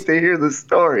she's. Wait to hear the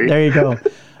story. There you go.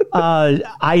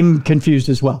 I'm confused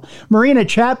as well. Marina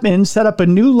Chapman set up a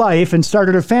new life and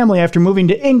started a family after moving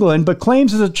to England, but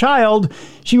claims as a child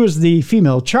she was the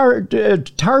female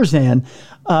Tarzan.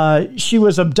 She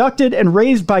was abducted and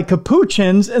raised by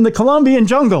capuchins in the Colombian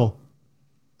jungle.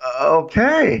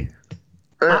 Okay.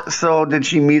 So did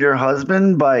she meet her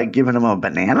husband by giving him a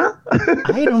banana?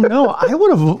 I don't know. I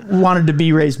would have wanted to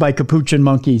be raised by capuchin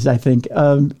monkeys, I think.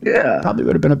 Probably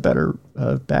would have been a better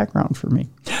background for me.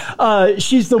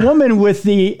 She's the woman with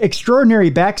the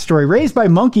extraordinary backstory, raised by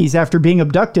monkeys after being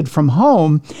abducted from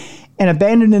home and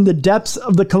abandoned in the depths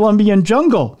of the Colombian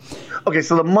jungle. Okay,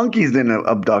 so the monkeys didn't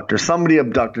abduct her. Somebody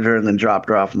abducted her and then dropped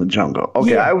her off in the jungle.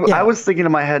 Okay, I was thinking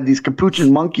in my head, these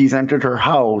capuchin monkeys entered her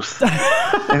house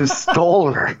and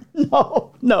stole her.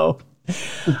 No.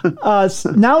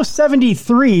 Now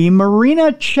 73,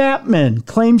 Marina Chapman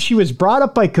claims she was brought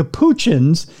up by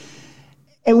capuchins,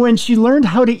 and when she learned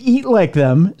how to eat like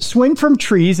them, swing from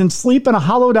trees, and sleep in a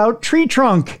hollowed out tree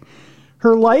trunk,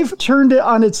 her life turned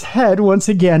on its head once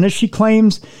again, as she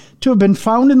claims to have been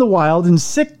found in the wild and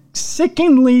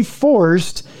sickeningly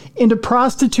forced into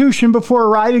prostitution before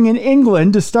arriving in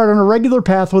England to start on a regular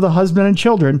path with a husband and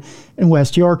children in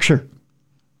West Yorkshire.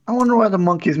 I wonder why the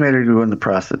monkeys made her go into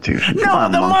prostitution. No,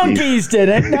 the monkeys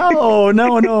didn't.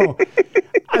 No.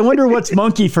 I wonder what's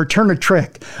monkey for turn a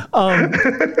trick.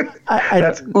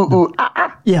 That's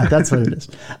Yeah, that's what it is.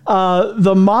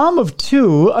 The mom of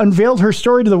two unveiled her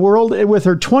story to the world with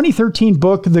her 2013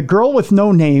 book, The Girl with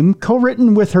No Name,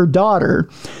 co-written with her daughter.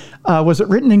 Was it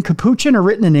written in Capuchin or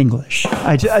written in English?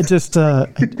 I don't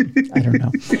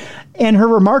know. And her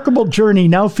remarkable journey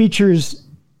now features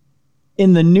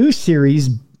in the new series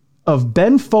of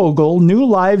Ben Fogle, New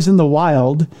Lives in the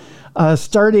Wild,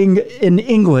 starting in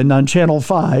England on Channel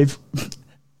 5.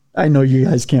 I know you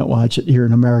guys can't watch it here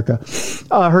in America.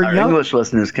 Our English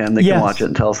listeners can. They can watch it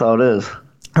and tell us how it is.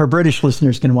 Our British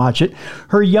listeners can watch it.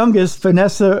 Her youngest,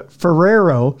 Vanessa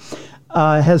Ferrero,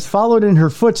 has followed in her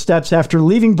footsteps after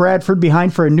leaving Bradford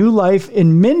behind for a new life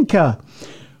in Minka,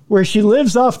 where she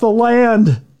lives off the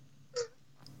land.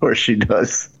 Or she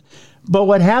does. But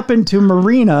what happened to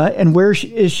Marina and where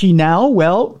is she now?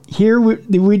 Well, here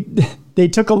they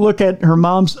took a look at her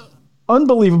mom's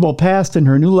unbelievable past and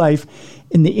her new life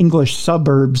in the English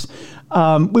suburbs.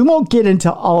 We won't get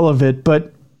into all of it,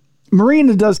 but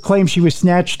Marina does claim she was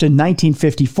snatched in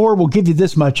 1954. We'll give you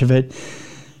this much of it.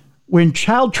 When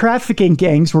child trafficking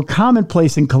gangs were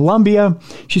commonplace in Colombia,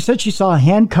 she said she saw a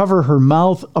hand cover her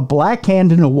mouth, a black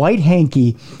hand, and a white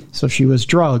hanky, so she was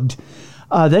drugged.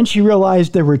 Then she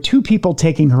realized there were two people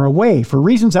taking her away. For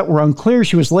reasons that were unclear,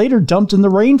 she was later dumped in the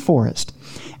rainforest.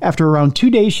 After around 2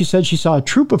 days, she said she saw a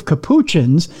troop of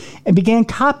Capuchins and began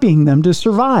copying them to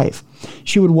survive.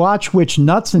 She would watch which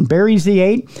nuts and berries they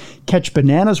ate, catch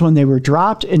bananas when they were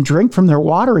dropped, and drink from their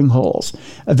watering holes.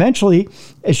 Eventually,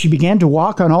 as she began to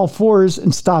walk on all fours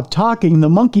and stop talking, the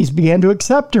monkeys began to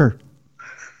accept her.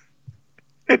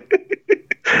 Can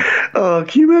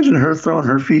you imagine her throwing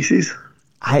her feces?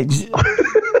 I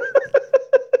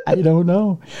don't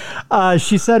know.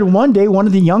 She said one day one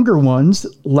of the younger ones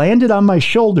landed on my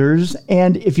shoulders,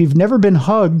 and if you've never been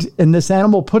hugged and this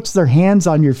animal puts their hands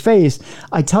on your face,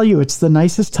 I tell you, it's the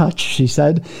nicest touch, she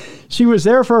said. She was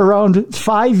there for around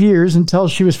 5 years until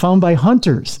she was found by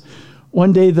hunters.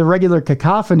 One day, the regular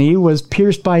cacophony was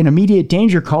pierced by an immediate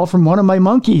danger call from one of my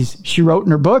monkeys. She wrote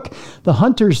in her book, The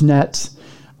Hunter's Nets.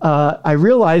 I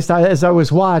realized as I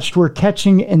was watched, were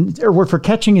for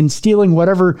catching and stealing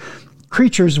whatever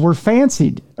creatures were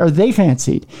fancied.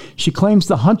 She claims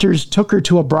the hunters took her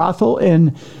to a brothel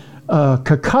in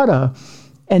Calcutta,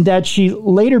 and that she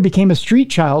later became a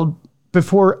street child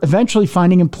before eventually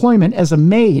finding employment as a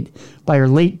maid. By her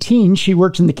late teens, she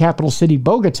worked in the capital city,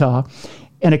 Bogota,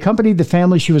 and accompanied the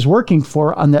family she was working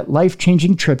for on that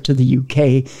life-changing trip to the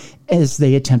UK as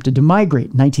they attempted to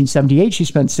migrate. In 1978, she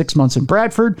spent 6 months in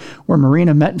Bradford, where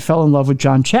Marina met and fell in love with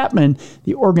John Chapman,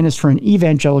 the organist for an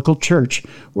evangelical church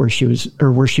where she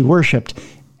worshipped,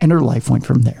 and her life went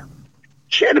from there.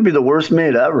 She had to be the worst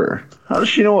maid ever. How does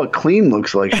she know what clean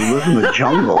looks like? She lives in the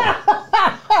jungle.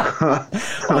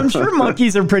 I'm sure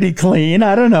monkeys are pretty clean.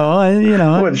 I don't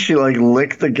know. Would she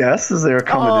lick the guests as they were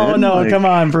coming in? Oh, no, come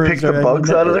on, Bruiser. Pick the bugs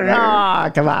out of their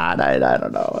hair? Come on. I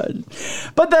don't know.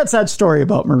 But that's that story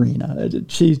about Marina.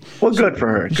 Good for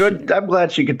her. Good. I'm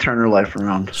glad she could turn her life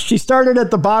around. She started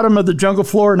at the bottom of the jungle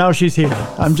floor. Now she's here.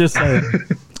 I'm just saying.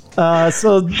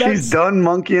 She's done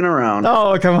monkeying around.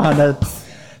 Oh, come on.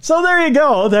 So there you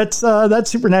go. That's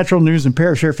Supernatural News and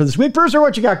Parashare for this week. Bruiser,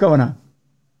 what you got going on?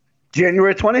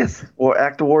 January 20th,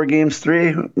 Act of War Games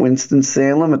 3,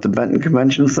 Winston-Salem at the Benton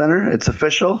Convention Center. It's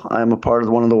official. I'm a part of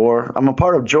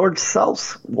George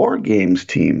South's War Games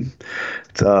team.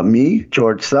 It's me,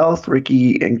 George South,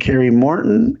 Ricky and Kerry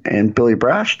Morton, and Billy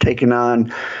Brash taking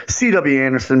on C.W.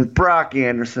 Anderson, Brock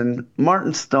Anderson,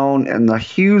 Martin Stone, and the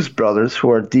Hughes brothers,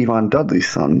 who are Devon Dudley's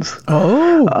sons.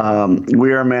 Oh.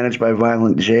 We are managed by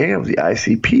Violent J of the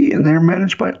ICP, and they're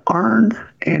managed by Arn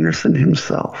Anderson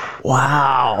himself.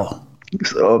 Wow.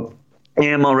 So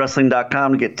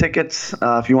AMLWrestling.com to get tickets.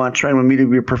 If you want to train with me to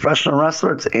be a professional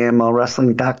wrestler, it's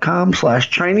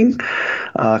AMLWrestling.com/training.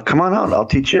 Come on out. I'll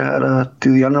teach you how to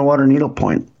do the underwater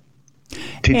needlepoint.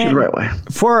 Teach you the right way.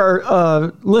 For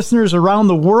our listeners around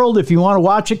the world, if you want to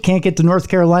watch it, can't get to North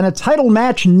Carolina, Title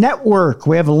Match Network.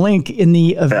 We have a link in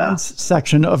the events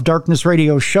section of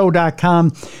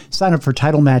darknessradioshow.com. Sign up for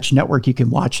Title Match Network. You can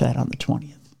watch that on the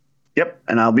 20th. Yep,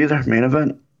 and I'll be there. Main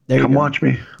event. Come watch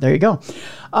me. There you go.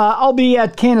 I'll be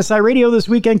at KNSI Radio this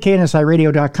weekend,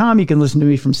 KNSIRadio.com. You can listen to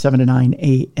me from 7 to 9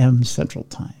 a.m. Central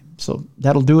Time. So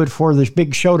that'll do it for this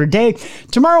big show today.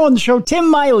 Tomorrow on the show,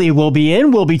 Tim Miley will be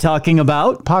in. We'll be talking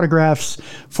about potographs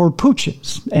for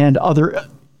pooches and other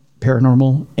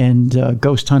paranormal and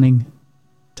ghost hunting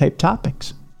type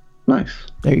topics. Nice.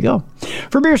 There you go.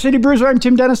 For Beer City Bruiser, I'm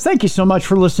Tim Dennis. Thank you so much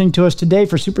for listening to us today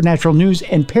for Supernatural News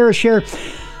and Parashare.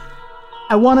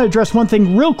 I want to address one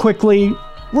thing real quickly.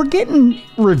 We're getting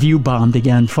review bombed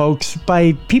again, folks,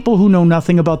 by people who know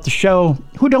nothing about the show,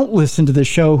 who don't listen to the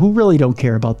show, who really don't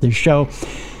care about this show.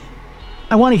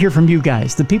 I want to hear from you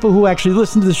guys, the people who actually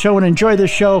listen to the show and enjoy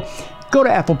this show. Go to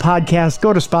Apple Podcasts,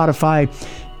 go to Spotify,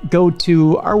 go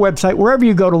to our website, wherever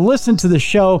you go to listen to the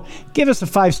show. Give us a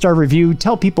 5-star review.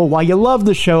 Tell people why you love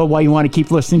the show, why you want to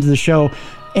keep listening to the show,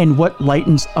 and what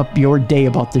lightens up your day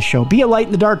about the show. Be a light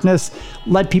in the darkness.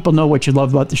 Let people know what you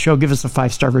love about the show. Give us a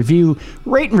 5-star review.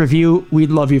 Rate and review.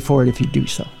 We'd love you for it if you do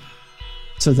so.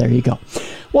 So there you go.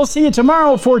 We'll see you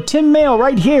tomorrow for Tim Mail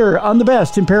right here on the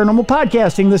best in paranormal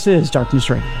podcasting. This is Darkness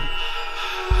Radio.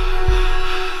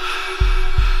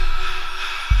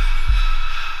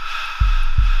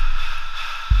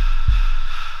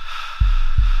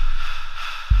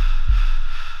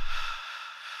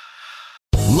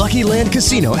 Lucky Land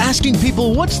Casino, asking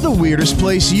people, what's the weirdest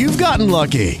place you've gotten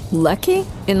lucky? Lucky?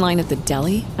 In line at the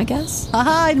deli, I guess?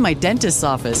 Aha, in my dentist's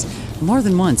office. More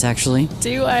than once, actually.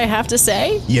 Do I have to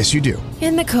say? Yes, you do.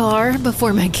 In the car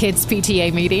before my kids'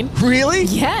 PTA meeting. Really?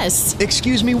 Yes.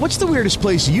 Excuse me, what's the weirdest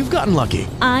place you've gotten lucky?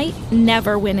 I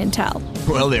never win and tell.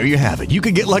 Well, there you have it. You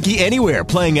can get lucky anywhere,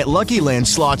 playing at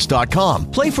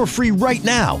LuckyLandSlots.com. Play for free right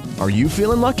now. Are you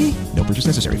feeling lucky? No purchase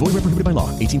necessary. Void where prohibited by law.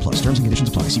 18+. Terms and conditions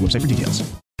apply. See website for details.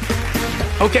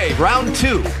 Okay, round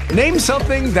 2. Name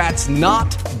something that's not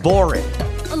boring.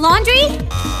 A laundry?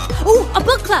 Ooh, a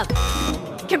book club.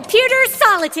 Computer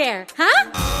solitaire,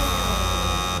 huh?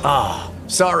 Ah, oh,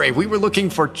 sorry. We were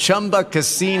looking for Chumba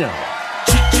Casino.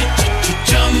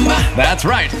 That's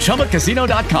right.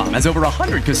 ChumbaCasino.com has over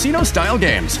 100 casino-style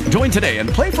games. Join today and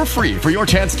play for free for your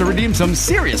chance to redeem some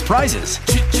serious prizes.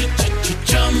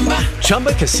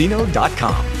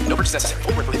 ChumbaCasino.com. No purchase necessary.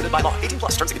 Void where prohibited by law. 18+.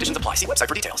 Terms and conditions apply. See website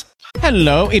for details.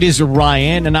 Hello, it is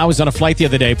Ryan, and I was on a flight the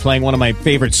other day playing one of my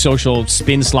favorite social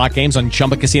spin slot games on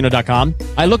ChumbaCasino.com.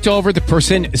 I looked over at the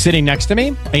person sitting next to me,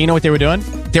 and you know what they were doing?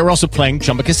 They were also playing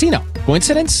Chumba Casino.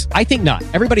 Coincidence? I think not.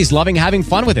 Everybody's loving having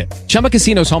fun with it. Chumba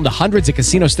Casino is home to hundreds of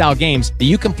casino-style games that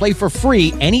you can play for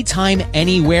free anytime,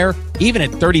 anywhere, even at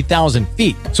 30,000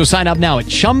 feet. So sign up now at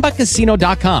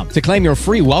ChumbaCasino.com to claim your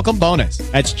free welcome bonus.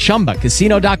 That's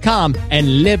ChumbaCasino.com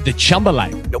and live the Chumba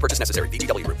life. No purchase necessary.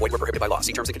 VGW. Void where prohibited by law.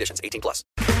 See terms and conditions. 18+.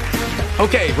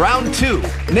 Okay, round 2.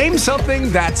 Name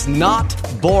something that's not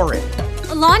boring.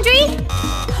 A laundry?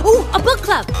 Ooh, a book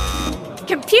club.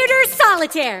 Computer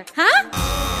solitaire, huh?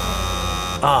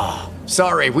 Ah, oh,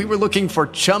 sorry. We were looking for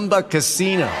Chumba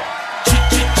Casino.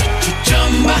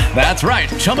 That's right.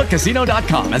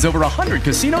 ChumbaCasino.com has over 100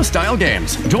 casino-style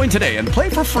games. Join today and play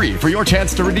for free for your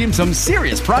chance to redeem some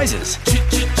serious prizes.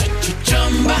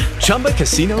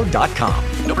 ChumbaCasino.com.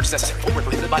 No purchase necessary. Void where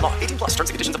prohibited by law. 18+. Terms and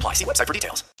conditions apply. See website for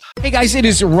details. Hey guys, it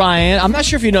is Ryan. I'm not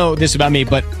sure if you know this about me,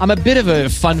 but I'm a bit of a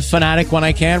fun fanatic when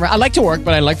I can. I like to work,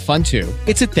 but I like fun too.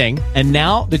 It's a thing. And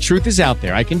now the truth is out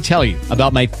there. I can tell you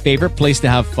about my favorite place to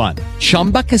have fun.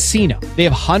 Chumba Casino. They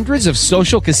have hundreds of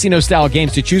social casino-style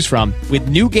games to choose from with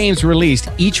new games released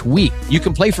each week. You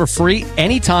can play for free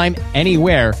anytime,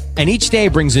 anywhere, and each day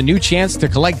brings a new chance to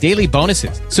collect daily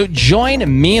bonuses. So join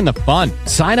me in the fun.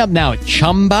 Sign up now at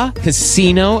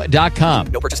ChumbaCasino.com.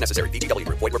 No purchase necessary. VGW.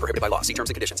 Void where prohibited by law. See terms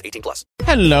and conditions. 18+.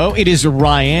 Hello, it is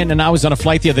Ryan, and I was on a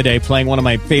flight the other day playing one of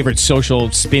my favorite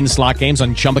social spin slot games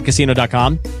on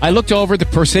ChumbaCasino.com. I looked over at the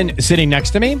person sitting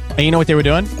next to me, and you know what they were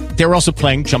doing? They were also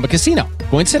playing Chumba Casino.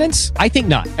 Coincidence? I think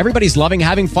not. Everybody's loving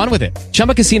having fun with it.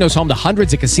 Chumba Casino is home to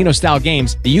hundreds of casino-style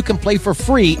games that you can play for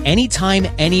free anytime,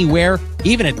 anywhere,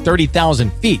 even at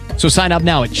 30,000 feet. So sign up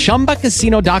now at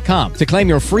ChumbaCasino.com to claim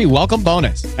your free welcome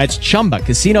bonus. That's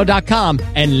ChumbaCasino.com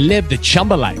and live the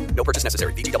Chumba life. No purchase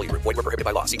necessary. VGW. Void where prohibited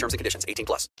by law. See terms and conditions.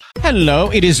 18+. Hello,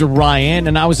 it is Ryan,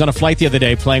 and I was on a flight the other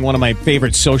day playing one of my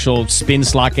favorite social spin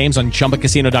slot games on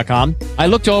ChumbaCasino.com. I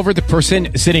looked over at the person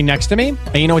sitting next to me,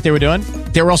 and you know what they were doing?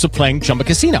 They were also playing Chumba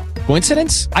Casino.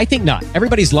 Coincidence? I think not.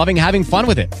 Everybody's loving having fun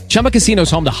with it. Chumba Casino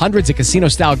is home to hundreds of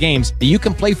casino-style games that you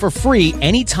can play for free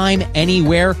anytime,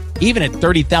 anywhere, even at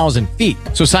 30,000 feet.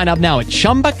 So sign up now at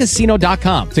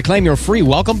ChumbaCasino.com to claim your free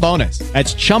welcome bonus.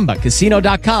 That's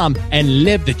ChumbaCasino.com and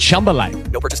live the Chumba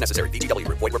life. No purchase necessary. VGW.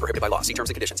 Void where prohibited by law. See terms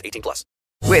and conditions. 18+.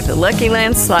 With the Lucky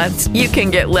Land Slots, you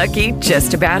can get lucky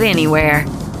just about anywhere.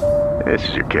 This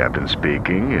is your captain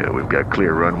speaking. We've got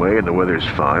clear runway and the weather's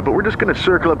fine, but we're just going to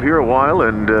circle up here a while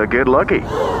and get lucky.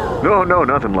 No,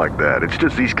 nothing like that. It's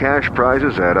just these cash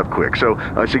prizes add up quick. So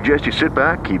I suggest you sit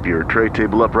back, keep your tray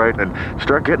table upright, and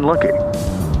start getting lucky.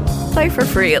 Play for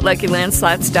free at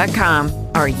LuckyLandSlots.com.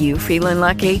 Are you feeling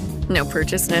lucky? No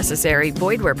purchase necessary.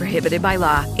 Void where prohibited by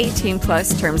law. 18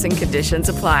 plus terms and conditions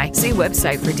apply. See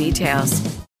website for details.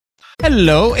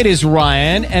 Hello, it is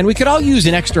Ryan, and we could all use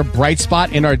an extra bright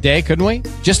spot in our day, couldn't we?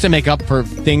 Just to make up for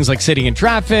things like sitting in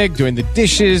traffic, doing the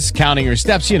dishes, counting your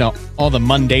steps, you know, all the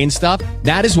mundane stuff.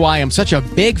 That is why I'm such a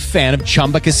big fan of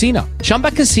Chumba Casino. Chumba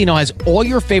Casino has all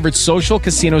your favorite social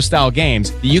casino-style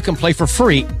games that you can play for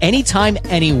free anytime,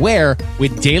 anywhere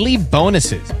with daily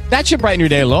bonuses. That should brighten your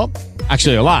day a little.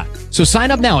 Actually, a lot. So sign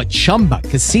up now at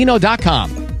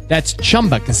ChumbaCasino.com. That's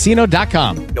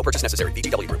ChumbaCasino.com. No purchase necessary.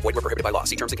 VGW Group. Void where prohibited by law.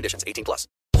 See terms and conditions. 18 plus.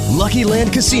 Lucky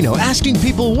Land Casino, asking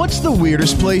people, what's the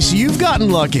weirdest place you've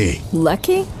gotten lucky?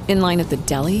 Lucky? In line at the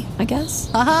deli, I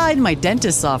guess? Aha, in my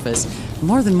dentist's office.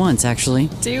 More than once, actually.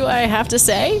 Do I have to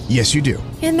say? Yes, you do.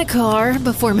 In the car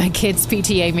before my kids'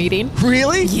 PTA meeting.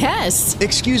 Really? Yes.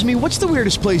 Excuse me, what's the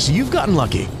weirdest place you've gotten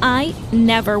lucky? I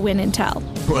never win and tell.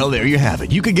 Well, there you have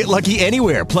it. You can get lucky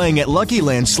anywhere, playing at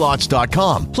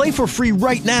LuckyLandSlots.com. Play for free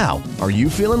right now. Are you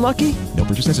feeling lucky? No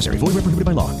purchase necessary. Void where prohibited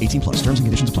by law. 18 plus. Terms and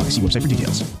conditions apply. See website for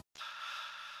details.